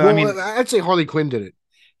 Yeah. So I'd say Harley Quinn did it.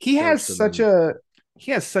 he has such a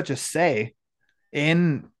say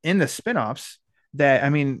in the spinoffs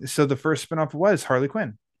that so the first spinoff was Harley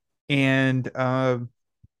Quinn, and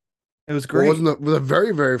it was great. Wasn't the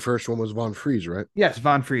very, very first one was Von Freeze, right? Yes,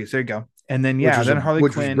 Von Freeze. There you go. And then Harley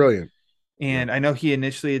which Quinn, was brilliant. And I know he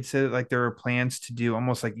initially had said like there were plans to do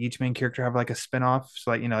almost like each main character have like a spinoff, so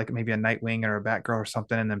like like maybe a Nightwing or a Batgirl or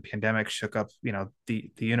something, and then pandemic shook up the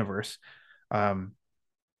universe.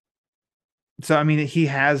 So he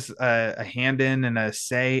has a hand in and a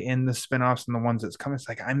say in the spinoffs and the ones that's coming. It's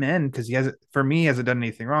like I'm in because he hasn't done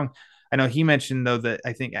anything wrong. I know he mentioned though that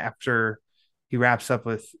I think after he wraps up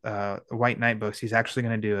with White Knight books, he's actually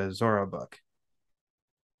going to do a Zorro book,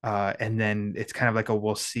 and then it's kind of like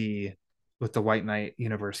we'll see with the White Knight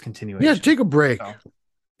universe continuation. Yeah, take a break. So,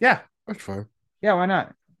 yeah, that's fine. Yeah, why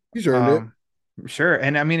not? He's earned it. Sure,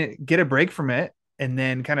 and get a break from it. And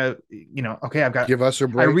then kind of, okay, I've got give us a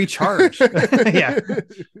break. I recharge. Yeah.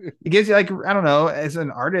 It gives you I don't know, as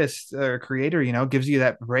an artist or creator, gives you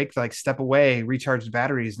that break to step away, recharge the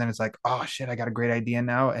batteries. Then it's like, oh shit, I got a great idea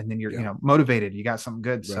now. And then you're, motivated. You got something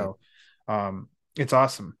good. Right. So it's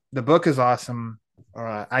awesome. The book is awesome.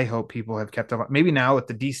 I hope people have kept up. Maybe now with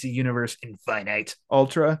the DC Universe Infinite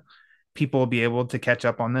Ultra, people will be able to catch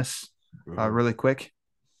up on this really quick.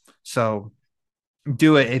 So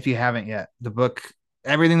do it if you haven't yet. The book,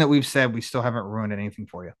 everything that we've said, we still haven't ruined anything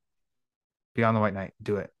for you. Beyond the White Knight,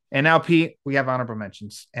 do it. And now, Pete, we have honorable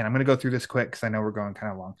mentions, and I'm going to go through this quick because I know we're going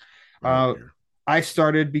kind of long. I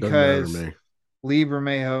started because Lee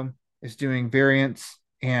Bermejo is doing variants,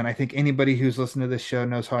 and I think anybody who's listened to this show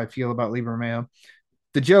knows how I feel about Lee Bermejo.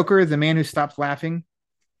 The Joker, the man who stopped laughing,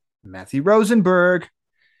 Matthew Rosenberg.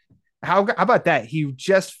 How about that? He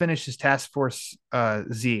just finished his Task Force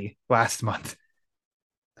Z last month.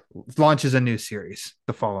 Launches a new series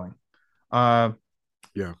the following. Cover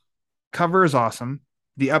is awesome.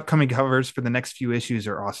 The upcoming covers for the next few issues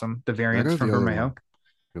are awesome. The variants from Bermejo.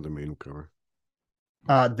 The main cover.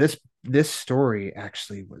 This story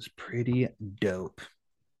actually was pretty dope.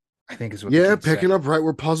 I think is what. Picking up right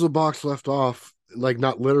where Puzzle Box left off, like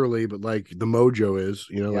not literally, but like the mojo is.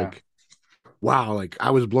 Like wow, like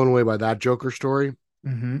I was blown away by that Joker story.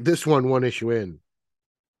 Mm-hmm. This one issue in.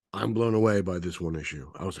 I'm blown away by this one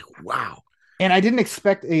issue. I was like, wow. And I didn't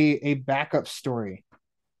expect a backup story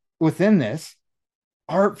within this.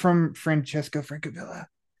 Art from Francesco Francavilla.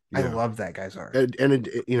 Yeah. I love that guy's art. And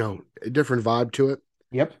a different vibe to it.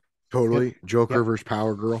 Yep. Totally. Yep. Joker versus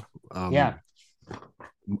Power Girl.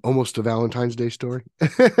 Almost a Valentine's Day story.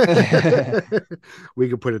 We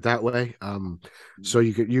could put it that way. So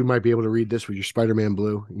you might be able to read this with your Spider-Man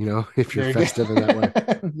blue, if you're festive in that way.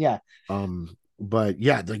 Yeah. But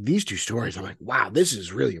yeah, like these two stories, I'm like, wow, this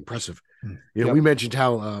is really impressive. We mentioned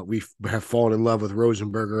how we have fallen in love with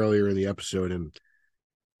Rosenberg earlier in the episode, and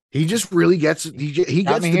he just really gets he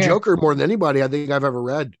gets the Joker more than anybody I think I've ever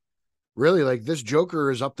read. Really, like this Joker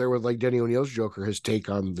is up there with like Denny O'Neill's Joker, his take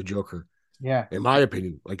on the Joker. Yeah. in my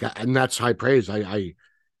opinion. Like, and that's high praise. I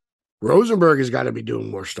Rosenberg has got to be doing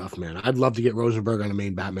more stuff, man. I'd love to get Rosenberg on a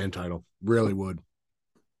main Batman title. Really would.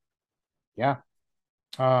 Yeah.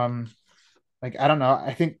 Like, I don't know.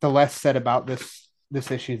 I think the less said about this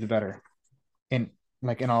issue, the better. In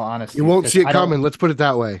all honesty, You won't see it I don't- coming. Let's put it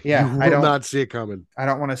that way. Yeah, you I will don't- not see it coming. I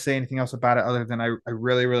don't want to say anything else about it other than I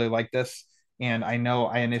really, really like this. And I know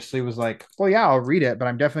I initially was like, well, yeah, I'll read it, but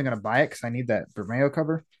I'm definitely going to buy it because I need that Bermeo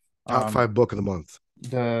cover. Top 5 book of the month.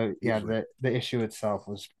 The issue itself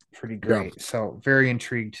was pretty great. So very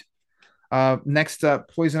intrigued. Next up,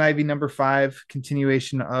 Poison Ivy number 5,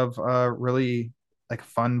 continuation of a really like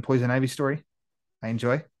fun Poison Ivy story. I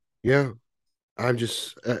enjoy. Yeah. I'm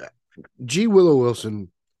just G. Willow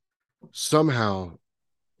Wilson somehow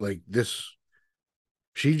like this.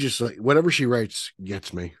 She just like whatever she writes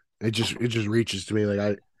gets me. It just reaches to me.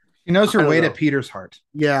 Like She knows I her don't way to know. Peter's heart.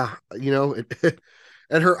 Yeah, and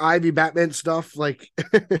her Ivy Batman stuff, like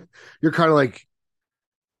you're kind of like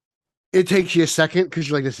it takes you a second because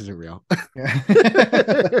you're like, this isn't real. Yeah.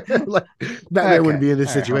 Like Batman wouldn't Okay. be in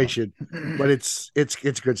this All right, hold on. situation, but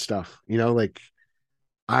it's good stuff. Like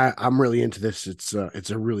I'm really into this. It's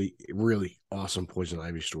a really, really awesome Poison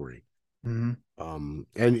Ivy story. Mhm. And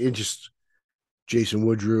it just Jason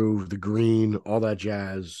Woodrue, the Green, all that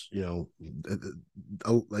jazz.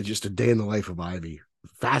 Just a day in the life of Ivy.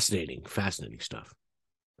 Fascinating stuff.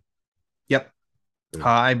 Yep.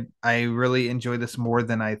 Yeah. I really enjoy this more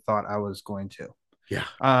than I thought I was going to. Yeah.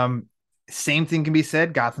 Same thing can be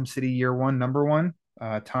said. Gotham City Year One, number 1.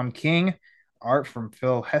 Tom King, art from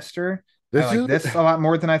Phil Hester. I like this a lot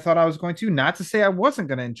more than I thought I was going to. Not to say I wasn't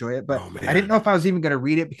going to enjoy it, but Oh, man. I didn't know if I was even going to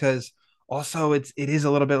read it because also it is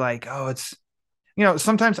a little bit like, oh, it's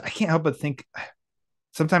sometimes I can't help but think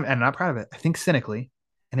sometimes, and I'm not proud of it. I think cynically,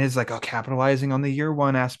 and it's like, oh, capitalizing on the Year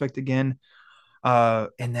One aspect again. And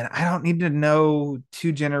then I don't need to know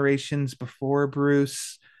 2 generations before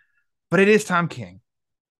Bruce, but it is Tom King.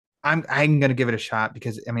 I'm gonna give it a shot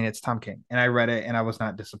because I mean it's Tom King, and I read it and I was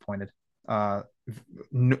not disappointed.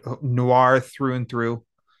 Noir through and through.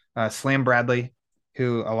 Slam Bradley,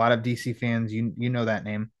 who a lot of DC fans you know that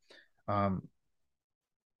name. A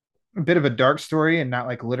bit of a dark story and not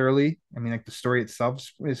like literally. I mean, like the story itself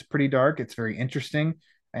is pretty dark. It's very interesting,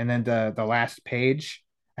 and then the last page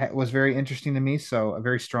was very interesting to me. So a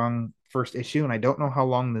very strong first issue, and I don't know how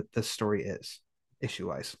long this story is issue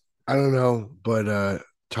wise. I don't know, but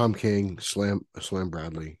Tom King, Slam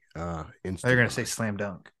Bradley. They're gonna say slam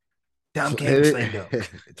dunk. Tom King slam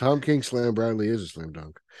dunk. Tom King Slam Bradley is a slam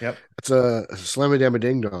dunk. Yep. It's a slam a damn a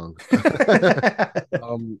ding dong.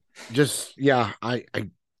 Just yeah, I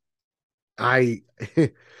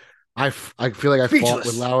feel like I fought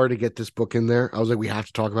with Lauer to get this book in there. I was like, we have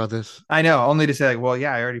to talk about this. I know, only to say like, well,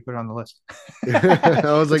 yeah, I already put it on the list. I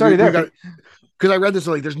was like, already there. Because I read this,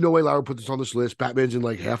 like, there's no way Lauer put this on this list. Batman's in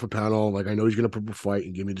like half a panel. Like, I know he's gonna put up a fight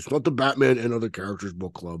and give me this, not the Batman and other characters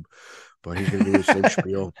book club, but he's gonna do the same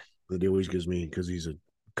spiel that he always gives me because he's a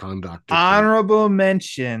con doctor. Honorable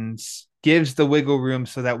mentions gives the wiggle room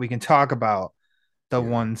so that we can talk about the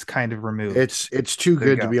ones kind of removed. It's too There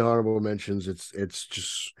you good to go. be honorable mentions. It's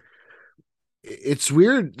just it's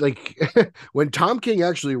weird. Like when Tom King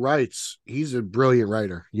actually writes, he's a brilliant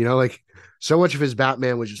writer. Like so much of his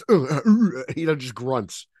Batman was just just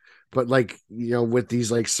grunts. But like with these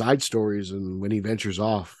like side stories and when he ventures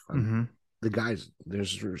off, Mhm. the guys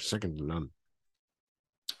there's second to none.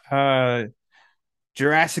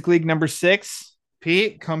 Jurassic League number 6,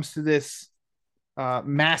 Pete, comes to this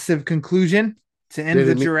massive conclusion to end Did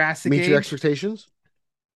the it Jurassic meet Age. your expectations?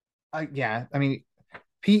 Yeah, I mean,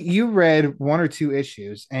 Pete, you read 1 or 2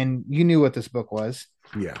 issues and you knew what this book was.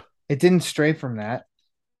 Yeah. It didn't stray from that,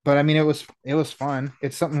 but I mean, it was fun.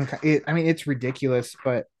 It's something. It's ridiculous,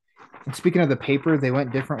 but and speaking of the paper, they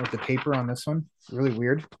went different with the paper on this one. Really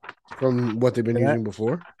weird. From what they've been using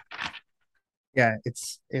before. Yeah,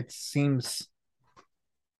 it seems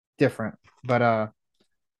different, but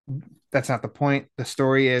that's not the point. The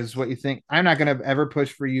story is what you think. I'm not gonna ever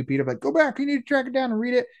push for you, Peter. Like, go back. You need to track it down and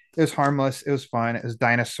read it. It was harmless. It was fun. It was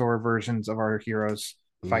dinosaur versions of our heroes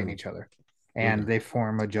fighting each other, and they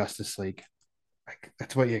form a Justice League. Like,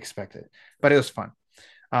 that's what you expected, but it was fun.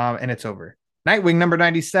 And it's over. Nightwing number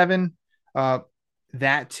 97.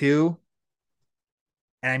 That too.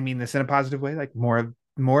 And I mean this in a positive way, like more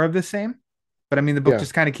of the same. But I mean, the book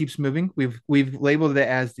just kind of keeps moving. We've labeled it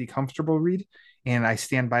as the comfortable read, and I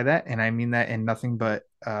stand by that, and I mean that in nothing but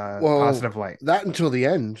positive light. That until the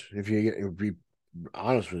end, if you be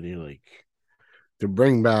honest with you, like to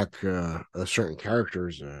bring back a certain character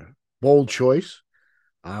is a bold choice.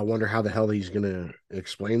 I wonder how the hell he's going to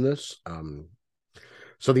explain this.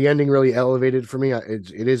 So the ending really elevated for me.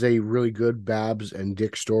 It is a really good Babs and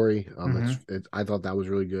Dick story. I thought that was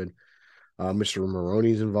really good. Mr.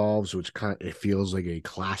 Maroney's involved, so it feels like a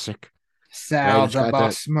classic. Sal the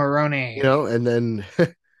Boss Maroney. And then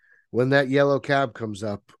when that yellow cab comes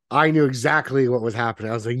up, I knew exactly what was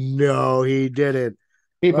happening. I was like, no, he didn't.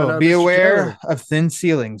 People, be aware of thin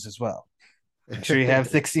ceilings as well. Make sure you have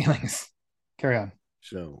thick ceilings. Carry on.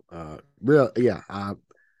 So,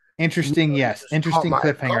 interesting. Yes, interesting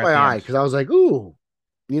cliffhanger. Caught my eye because I was like, "Ooh,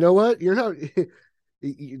 you know what? You're not."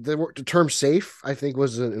 The term "safe" I think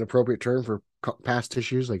was an appropriate term for past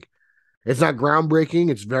issues. Like, it's not groundbreaking.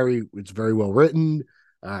 It's very well written.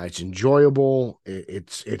 It's enjoyable.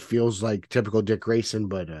 It feels like typical Dick Grayson,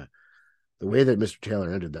 but the way that Mr.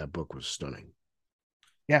 Taylor ended that book was stunning.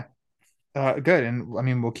 Yeah, good. And I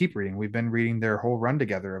mean, we'll keep reading. We've been reading their whole run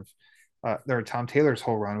together of. Tom Taylor's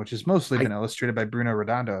whole run, which has mostly been illustrated by Bruno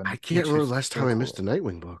Redondo. I can't remember the last time I missed a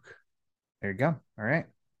Nightwing book. There you go. All right.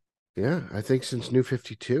 Yeah, I think since New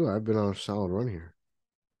 52, I've been on a solid run here.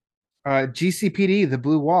 GCPD, The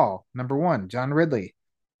Blue Wall, #1, John Ridley,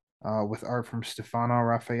 with art from Stefano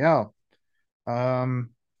Raphael.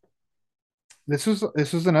 This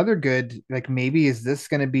was another good, like, maybe is this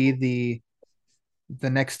going to be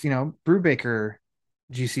the next, Brubaker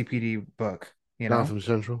GCPD book, Gotham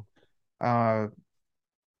Central. I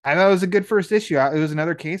thought it was a good first issue. It was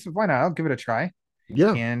another case of why not? I'll give it a try.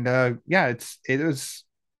 Yeah, and it was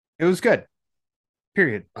good.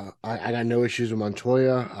 Period. I got no issues with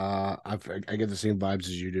Montoya. I get the same vibes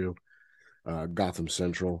as you do. Gotham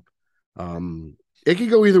Central. It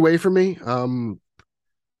could go either way for me.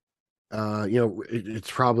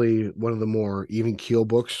 It's probably one of the more even keel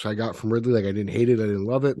books I got from Ridley. Like, I didn't hate it, I didn't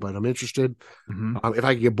love it, but I'm interested. If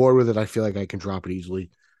I can get bored with it, I feel like I can drop it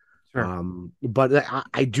easily. Sure. But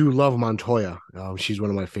I do love Montoya. She's one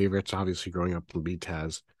of my favorites. Obviously, growing up in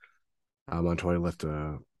BTAS, Montoya left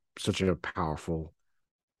such a powerful.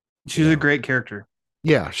 She's a great character.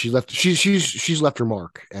 Yeah, she's left her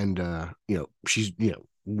mark, and she's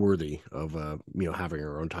worthy of having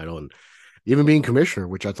her own title and even being commissioner,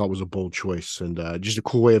 which I thought was a bold choice and just a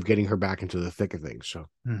cool way of getting her back into the thick of things. So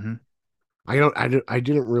I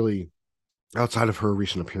didn't really. Outside of her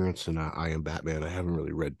recent appearance in I Am Batman, I haven't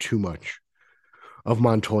really read too much of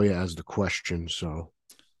Montoya as the Question. So,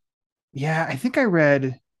 yeah, I think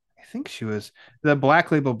she was the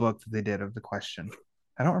Black Label book that they did of the Question.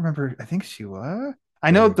 I don't remember. I think she was.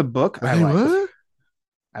 I know the book. I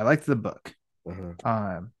liked the book.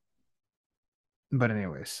 But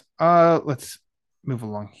anyways, let's move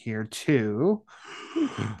along here to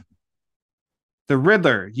the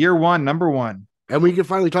Riddler, Year 1, #1. And we can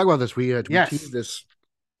finally talk about this. We teased this.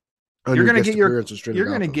 You're gonna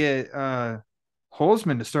get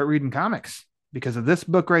Holzman to start reading comics because of this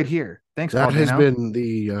book right here. Thanks, That Paul has Dano. been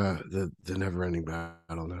the never-ending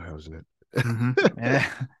battle now, hasn't it? Yeah,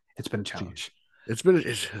 it's been a challenge.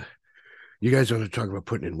 You guys want to talk about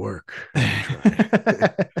putting in work?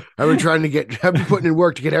 I've been putting in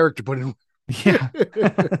work to get Eric to put in. Yeah.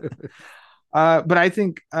 But I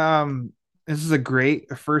think this is a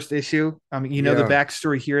great first issue. The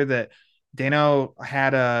backstory here that Dano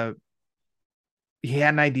had an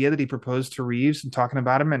idea that he proposed to Reeves and talking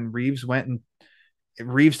about him, and Reeves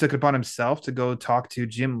took it upon himself to go talk to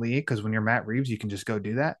Jim Lee, because when you're Matt Reeves, you can just go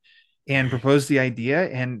do that, and proposed the idea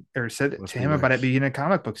or said to him about it being a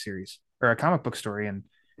comic book series or a comic book story. And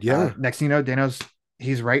next thing you know,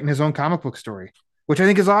 he's writing his own comic book story, which I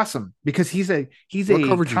think is awesome because he's a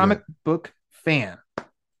comic book fan.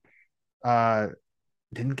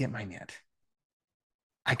 Didn't get mine yet.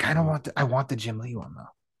 I kind of want the Jim Lee one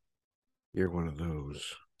though. You're one of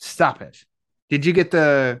those. Stop it. Did you get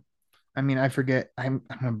I forget. I'm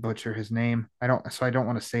gonna butcher his name. I don't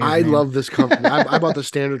want to say his name. Love this cover. I bought the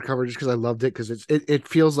standard cover just because I loved it, because it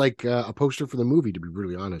feels like a poster for the movie, to be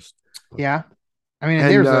brutally honest. Yeah. I mean,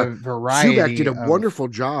 there's a variety. Subak did a wonderful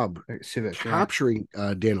job capturing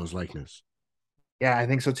Dano's likeness. Yeah, I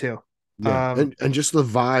think so too. Yeah. And just the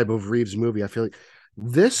vibe of Reeves' movie. I feel like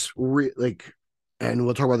this and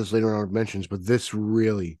we'll talk about this later on in our mentions, but this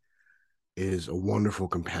really is a wonderful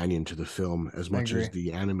companion to the film as much as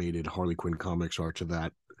the animated Harley Quinn comics are to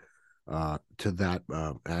that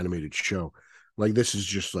animated show. Like, this is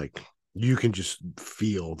just like, you can just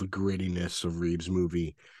feel the grittiness of Reeves'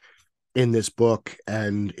 movie in this book,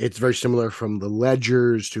 and it's very similar from the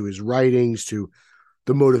ledgers to his writings to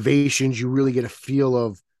the motivations. You really get a feel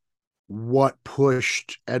of what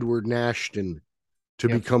pushed Edward Nashton to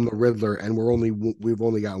become the Riddler, and we've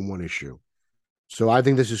only gotten one issue. So I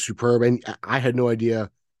think this is superb, and I had no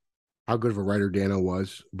idea how good of a writer Dano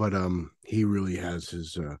was, but he really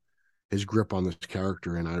has his grip on this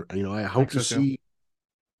character, and I I hope think so, to too. see.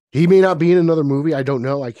 He may not be in another movie. I don't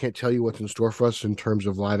know. I can't tell you what's in store for us in terms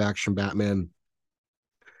of live action Batman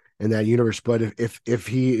in that universe. But if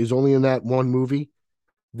he is only in that one movie,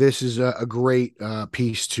 this is a great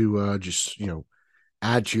piece to just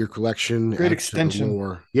add to your collection, Great add to the extension.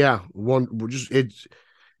 lore. Yeah,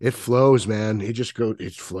 it flows, man. It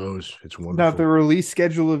flows. It's Now, wonderful. the release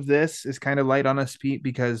schedule of this is kind of light on us, Pete,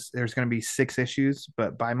 because there's going to be 6 issues,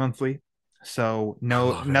 but bi-monthly. So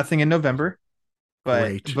Love it. nothing in November, but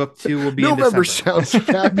Great. book 2 will be November in December. sounds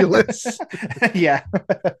fabulous. Yeah.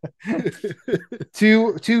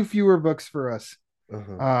 two fewer books for us.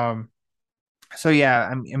 Uh-huh. So yeah,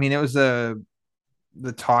 I mean, it was the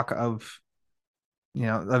talk of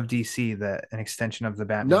of DC that an extension of the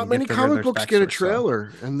Batman. Not you many get the comic Riddler's books get a backstory, so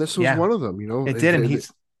trailer, and this was Yeah. one of them. it did, and he's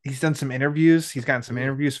done some interviews. He's gotten some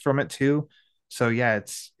interviews from it too. So yeah,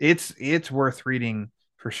 it's worth reading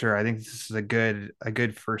for sure. I think this is a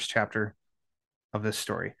good first chapter of this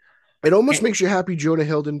story. It almost makes you happy Jonah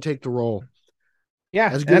Hill didn't take the role. Yeah,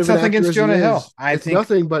 As and good that's of an nothing actor against as he Jonah Hill. is, I it's think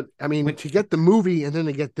nothing, but I mean, when- to get the movie and then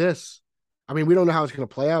to get this, I mean, we don't know how it's going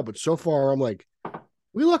to play out, but so far, I'm like,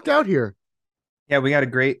 we lucked out here. yeah, we got a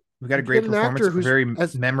great get an performance, actor a who's very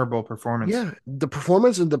as- memorable performance. Yeah, the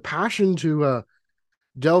performance and the passion to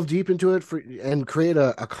delve deep into it and create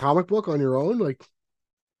a comic book on your own, like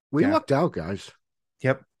we Yeah. lucked out, guys.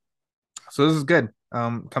 Yep. So this is good.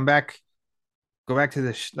 Go back to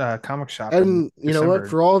the comic shop. And in you know what? December.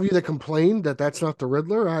 For all of you that complained that that's not the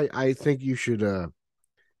Riddler, I think you should. I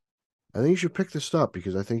think you should pick this up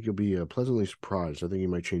because I think you'll be pleasantly surprised. I think you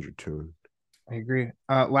might change your tune. I agree.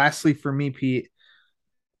 Lastly, for me, Pete.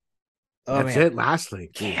 That's it. Lastly,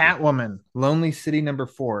 Catwoman, Lonely City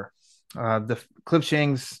 #4. The Cliff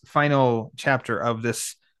Chang's final chapter of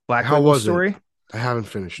this Black How Label was it? story. I haven't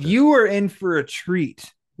finished it. You are in for a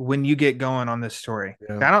treat when you get going on this story.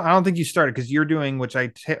 Yeah. I don't think you started because you're doing, which I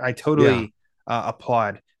totally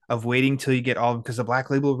applaud, of waiting till you get all, because the Black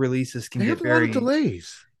Label releases can They get have a lot very of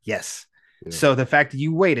delays. Yes. Yeah. So the fact that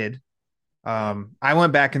you waited, I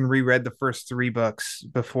went back and reread the first 3 books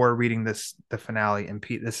before reading the finale. And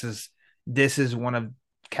Pete, this is one of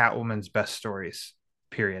Catwoman's best stories,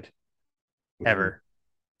 period, ever.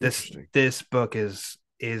 This book is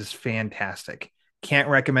fantastic. Can't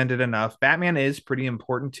recommend it enough. Batman is pretty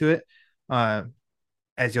important to it,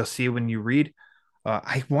 as you'll see when you read.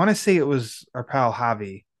 I want to say it was our pal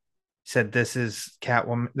Javi said this is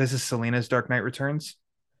Catwoman. This is Selina's Dark Knight Returns.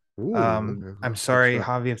 Ooh, I'm sorry,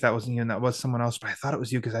 Javi, if that wasn't you and that was someone else, but I thought it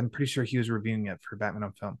was you because I'm pretty sure he was reviewing it for Batman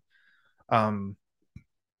on Film.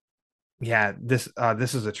 Yeah, this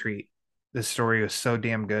is a treat. This story was so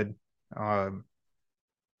damn good. You'll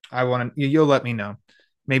let me know.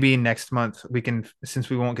 Maybe next month we can, since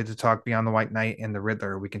we won't get to talk Beyond the White Knight and the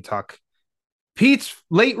Riddler, we can talk Pete's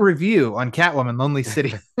late review on Catwoman, Lonely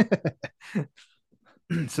City.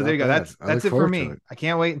 So there you go. That's it for me. I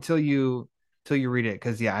can't wait until you read it,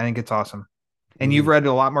 because I think it's awesome. And you've read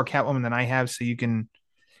a lot more Catwoman than I have, so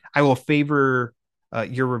I will favor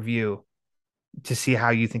your review to see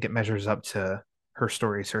how you think it measures up to her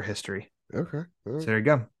stories, her history. Okay. So there you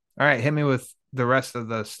go. All right, hit me with the rest of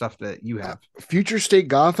the stuff that you have. Future State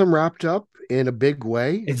Gotham wrapped up in a big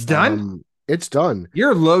way. It's done? It's done.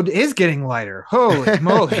 Your load is getting lighter. Holy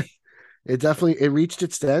moly. It reached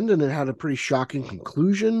its end, and it had a pretty shocking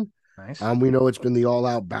conclusion. Nice. We know it's been the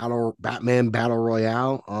all-out Batman battle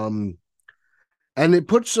royale. And it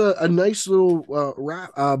puts a nice little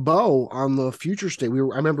bow on the Future State. I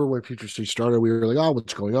remember when Future State started, we were like, "Oh,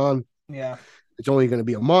 what's going on?" Yeah. It's only going to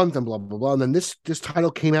be a month, and blah blah blah. And then this title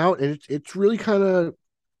came out, and it's really kind of,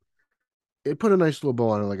 it put a nice little bow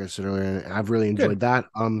on it, like I said earlier. And I've really enjoyed that.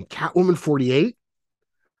 Catwoman 48.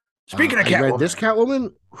 Speaking of I Catwoman, read this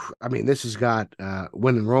Catwoman. I mean, this has got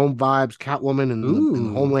When in Rome vibes. Catwoman in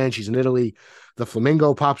the homeland. She's in Italy. The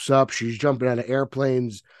flamingo pops up. She's jumping out of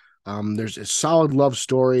airplanes. There's a solid love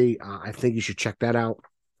story. I think you should check that out.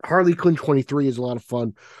 Harley Quinn 23 is a lot of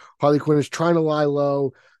fun. Harley Quinn is trying to lie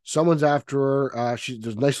low. Someone's after her.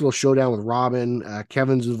 There's a nice little showdown with Robin.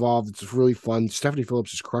 Kevin's involved. It's really fun. Stephanie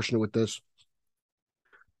Phillips is crushing it with this.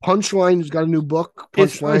 Punchline has got a new book.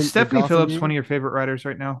 Punchline. Is Stephanie Phillips one of your favorite writers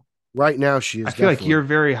right now? Right now, she is. I feel like you're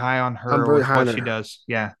very high on her. I'm very high on what she her. does.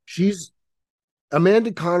 Yeah. She's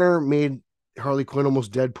Amanda Connor made Harley Quinn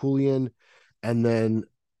almost Deadpoolian, and then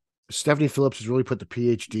Stephanie Phillips has really put the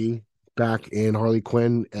PhD back in Harley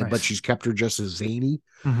Quinn, but she's kept her just as zany,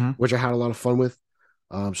 which I had a lot of fun with.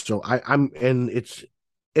 So and it's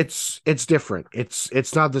different.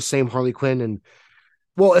 It's not the same Harley Quinn, and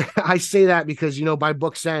well, I say that because by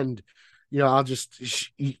book's end,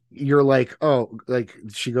 you're like, oh, like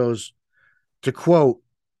she goes, to quote,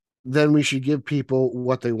 then we should give people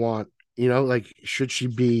what they want. You know, like, should she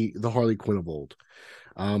be the Harley Quinn of old?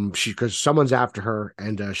 Because someone's after her,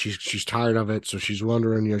 and she's tired of it, so she's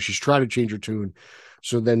wondering. You know, she's trying to change her tune,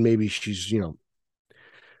 so then maybe she's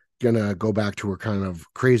gonna go back to her kind of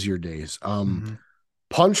crazier days.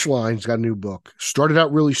 Punchline's got a new book. Started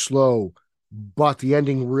out really slow, but the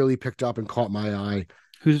ending really picked up and caught my eye.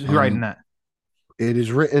 Who's writing that? It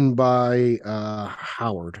is written by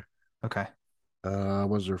Howard. Okay.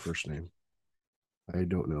 What's her first name? I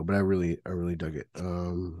don't know, but I really dug it.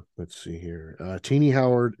 Let's see here. Teeny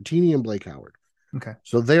and Blake Howard. Okay.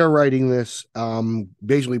 So they are writing this.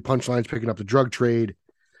 Basically, Punchline's picking up the drug trade,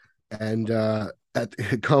 and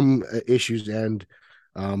come issues end,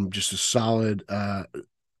 just a solid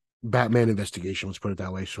Batman investigation. Let's put it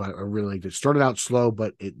that way. So I really liked it. Started out slow,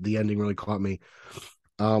 but the ending really caught me.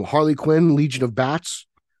 Harley Quinn, Legion of Bats,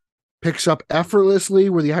 picks up effortlessly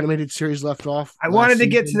where the animated series left off. I wanted to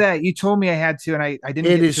get to that. You told me I had to, and I didn't.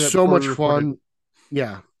 It is so much fun.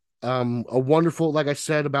 Yeah. A wonderful, like I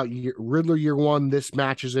said about Riddler year one, this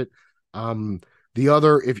matches it. The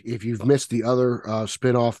other, if you've missed the other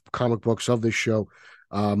spin-off comic books of this show,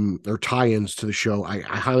 or tie-ins to the show, I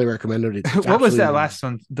highly recommend it. What was that last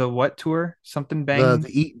one? The what tour? Something Bang? The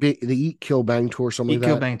Eat Kill Bang tour, something like that. Eat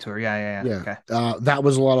Kill Bang tour. Yeah. Okay. That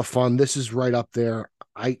was a lot of fun. This is right up there.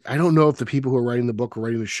 I don't know if the people who are writing the book are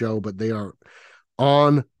writing the show, but they are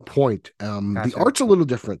on point. Gotcha. The art's a little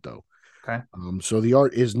different though. Okay. So the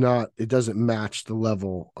art is not, it doesn't match the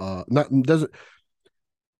level.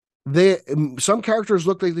 Some characters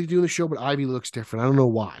look like they do in the show, but Ivy looks different. I don't know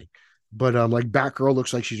why, but like Batgirl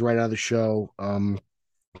looks like she's right out of the show.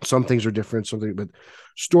 Some things are different, but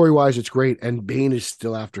story-wise, it's great. And Bane is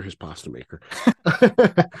still after his pasta maker,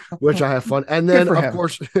 which I have fun. And then, of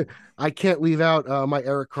course, I can't leave out my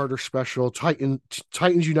Eric Carter special,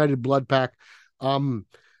 Titans United Blood Pack.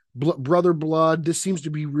 Brother Blood. This seems to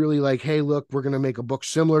be really like, hey, look, we're going to make a book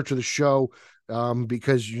similar to the show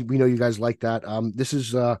because we know you guys like that. This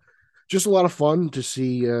is just a lot of fun to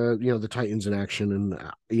see, the Titans in action. And,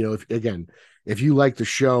 if you like the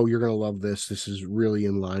show, you're going to love this. This is really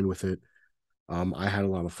in line with it. I had a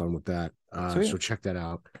lot of fun with that. So check that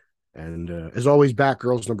out. And as always,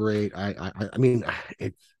 Batgirl's number 8.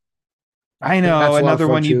 I know another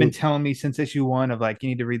one you've been telling me since issue 1 of like, you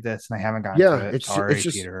need to read this, and I haven't gotten to it. It's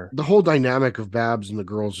just Peter. The whole dynamic of Babs and the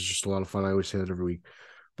girls is just a lot of fun. I always say that every week.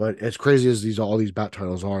 But as crazy as all these Bat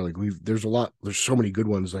titles are, like there's so many good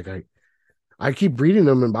ones. Like I keep reading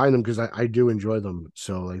them and buying them because I do enjoy them.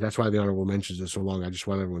 So like that's why the honorable mentions is so long. I just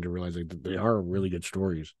want everyone to realize that they are really good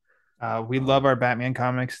stories. We love our Batman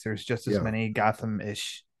comics. There's just as many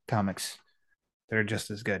Gotham-ish comics that are just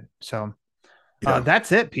as good. So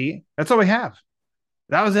that's it, Pete. That's all we have.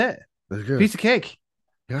 That was it. That's good. Piece of cake.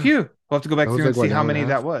 Yeah. Phew. We'll have to go back through and see how many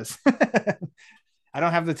that was. I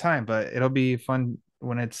don't have the time, but it'll be fun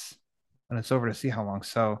when it's over to see how long.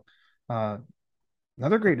 So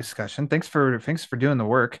another great discussion. Thanks for doing the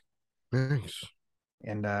work. Thanks.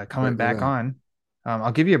 And coming back on.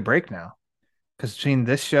 I'll give you a break now. Because between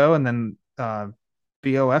this show and then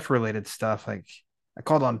BOF related stuff, like I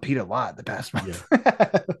called on Pete a lot the past month.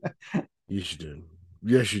 Yeah. Yes, you did.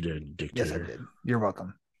 Yes, you did, Dictator. Yes, I did. You're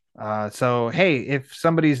welcome. So, hey, if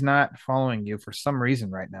somebody's not following you for some reason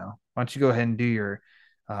right now, why don't you go ahead and do your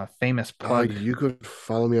famous plug? You could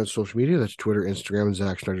follow me on social media. That's Twitter, Instagram, and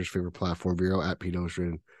Zack Snyder's favorite platform, Vero, at Pete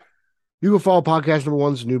Illustrated. You can follow podcast number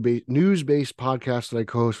 1's news-based podcast that I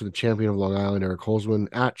co-host with the champion of Long Island, Eric Holzman,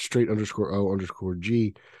 at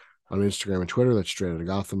straight_O_G on Instagram and Twitter. That's Straight Outta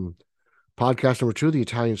Gotham. Podcast number 2, the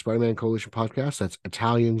Italian Spider-Man Coalition podcast. That's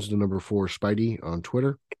Italians, the number 4 Spidey on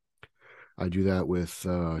Twitter. I do that with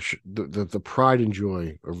the pride and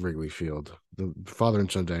joy of Wrigley Field, the father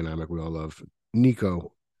and son dynamic we all love,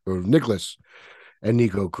 Nicholas and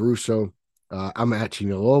Nico Caruso. I'm at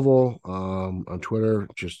Tina Lovel on Twitter.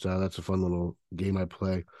 Just that's a fun little game I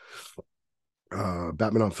play.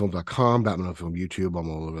 BatmanOnFilm.com, Batman on Film YouTube. I'm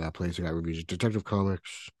all over that place. I got reviews of Detective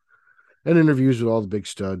Comics and interviews with all the big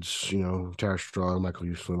studs, Tara Strong, Michael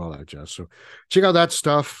Uslan, all that jazz. So check out that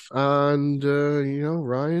stuff. And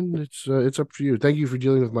Ryan, it's up to you. Thank you for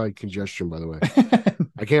dealing with my congestion, by the way.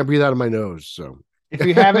 I can't breathe out of my nose. So if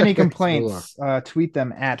you have any complaints, tweet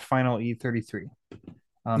them at Final E33.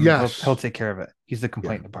 Yes, he'll take care of it. He's the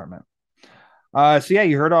complaint department.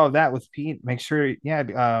 You heard all of that with Pete. Make sure,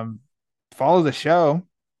 follow the show,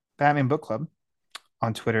 Batman Book Club,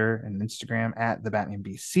 on Twitter and Instagram at the Batman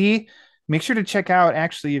BC. Make sure to check out,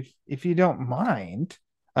 actually, if you don't mind,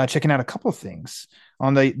 checking out a couple of things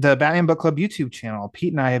on the Batman Book Club YouTube channel.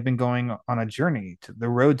 Pete and I have been going on a journey to the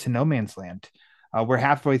road to no man's land. We're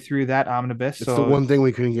halfway through that omnibus. It's So the one thing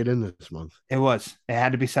we couldn't get in this month. it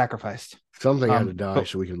had to be sacrificed. Something had to die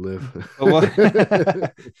so we could live.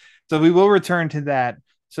 So we will return to that.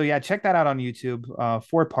 So yeah, check that out on YouTube.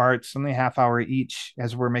 4 parts, only a half hour each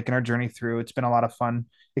as we're making our journey through. It's been a lot of fun.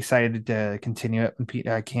 Excited to continue it when Pete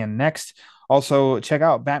can next. Also, check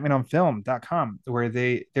out BatmanOnFilm.com, where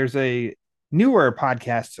there's a newer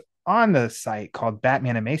podcast on the site called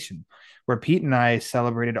Batmanimation, where Pete and I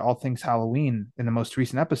celebrated all things Halloween in the most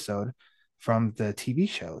recent episode from the TV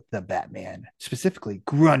show The Batman, specifically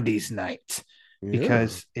Grundy's Night,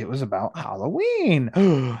 because it was about Halloween.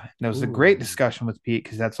 And it was a great discussion with Pete,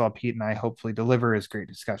 because that's all Pete and I hopefully deliver is great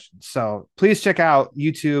discussions. So please check out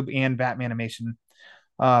YouTube and Batmanimation.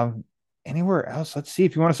 Anywhere else, let's see.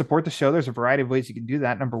 If you want to support the show, there's a variety of ways you can do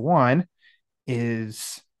that. Number one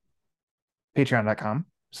is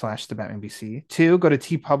patreon.com/the Batman BC. 2, go to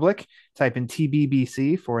TeePublic, type in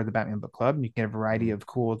TBBC for the Batman Book Club, and you can get a variety of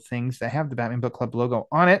cool things that have the Batman Book Club logo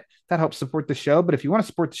on it. That helps support the show. But if you want to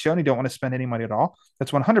support the show and you don't want to spend any money at all,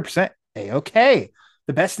 that's 100% a-okay.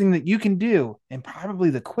 The best thing that you can do, and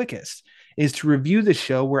probably the quickest, is to review the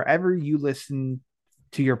show wherever you listen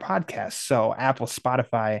to your podcast. So Apple,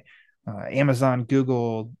 Spotify, Amazon,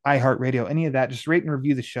 Google, iHeartRadio, any of that, just rate and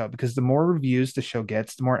review the show, because the more reviews the show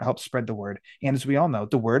gets, the more it helps spread the word. And as we all know,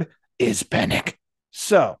 the word is panic.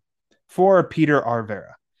 So for Peter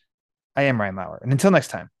Arvera, I am Ryan Lauer. And until next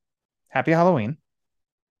time, happy Halloween.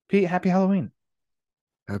 Pete, happy Halloween.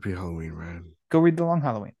 Happy Halloween, Ryan. Go read The Long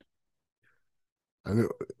Halloween.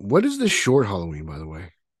 What is the short Halloween, by the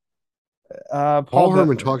way? Paul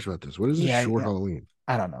Herman talks about this. What is the short Halloween?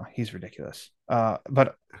 I don't know. He's ridiculous.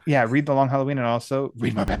 But yeah, read The Long Halloween, and also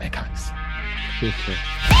read my Batman comics.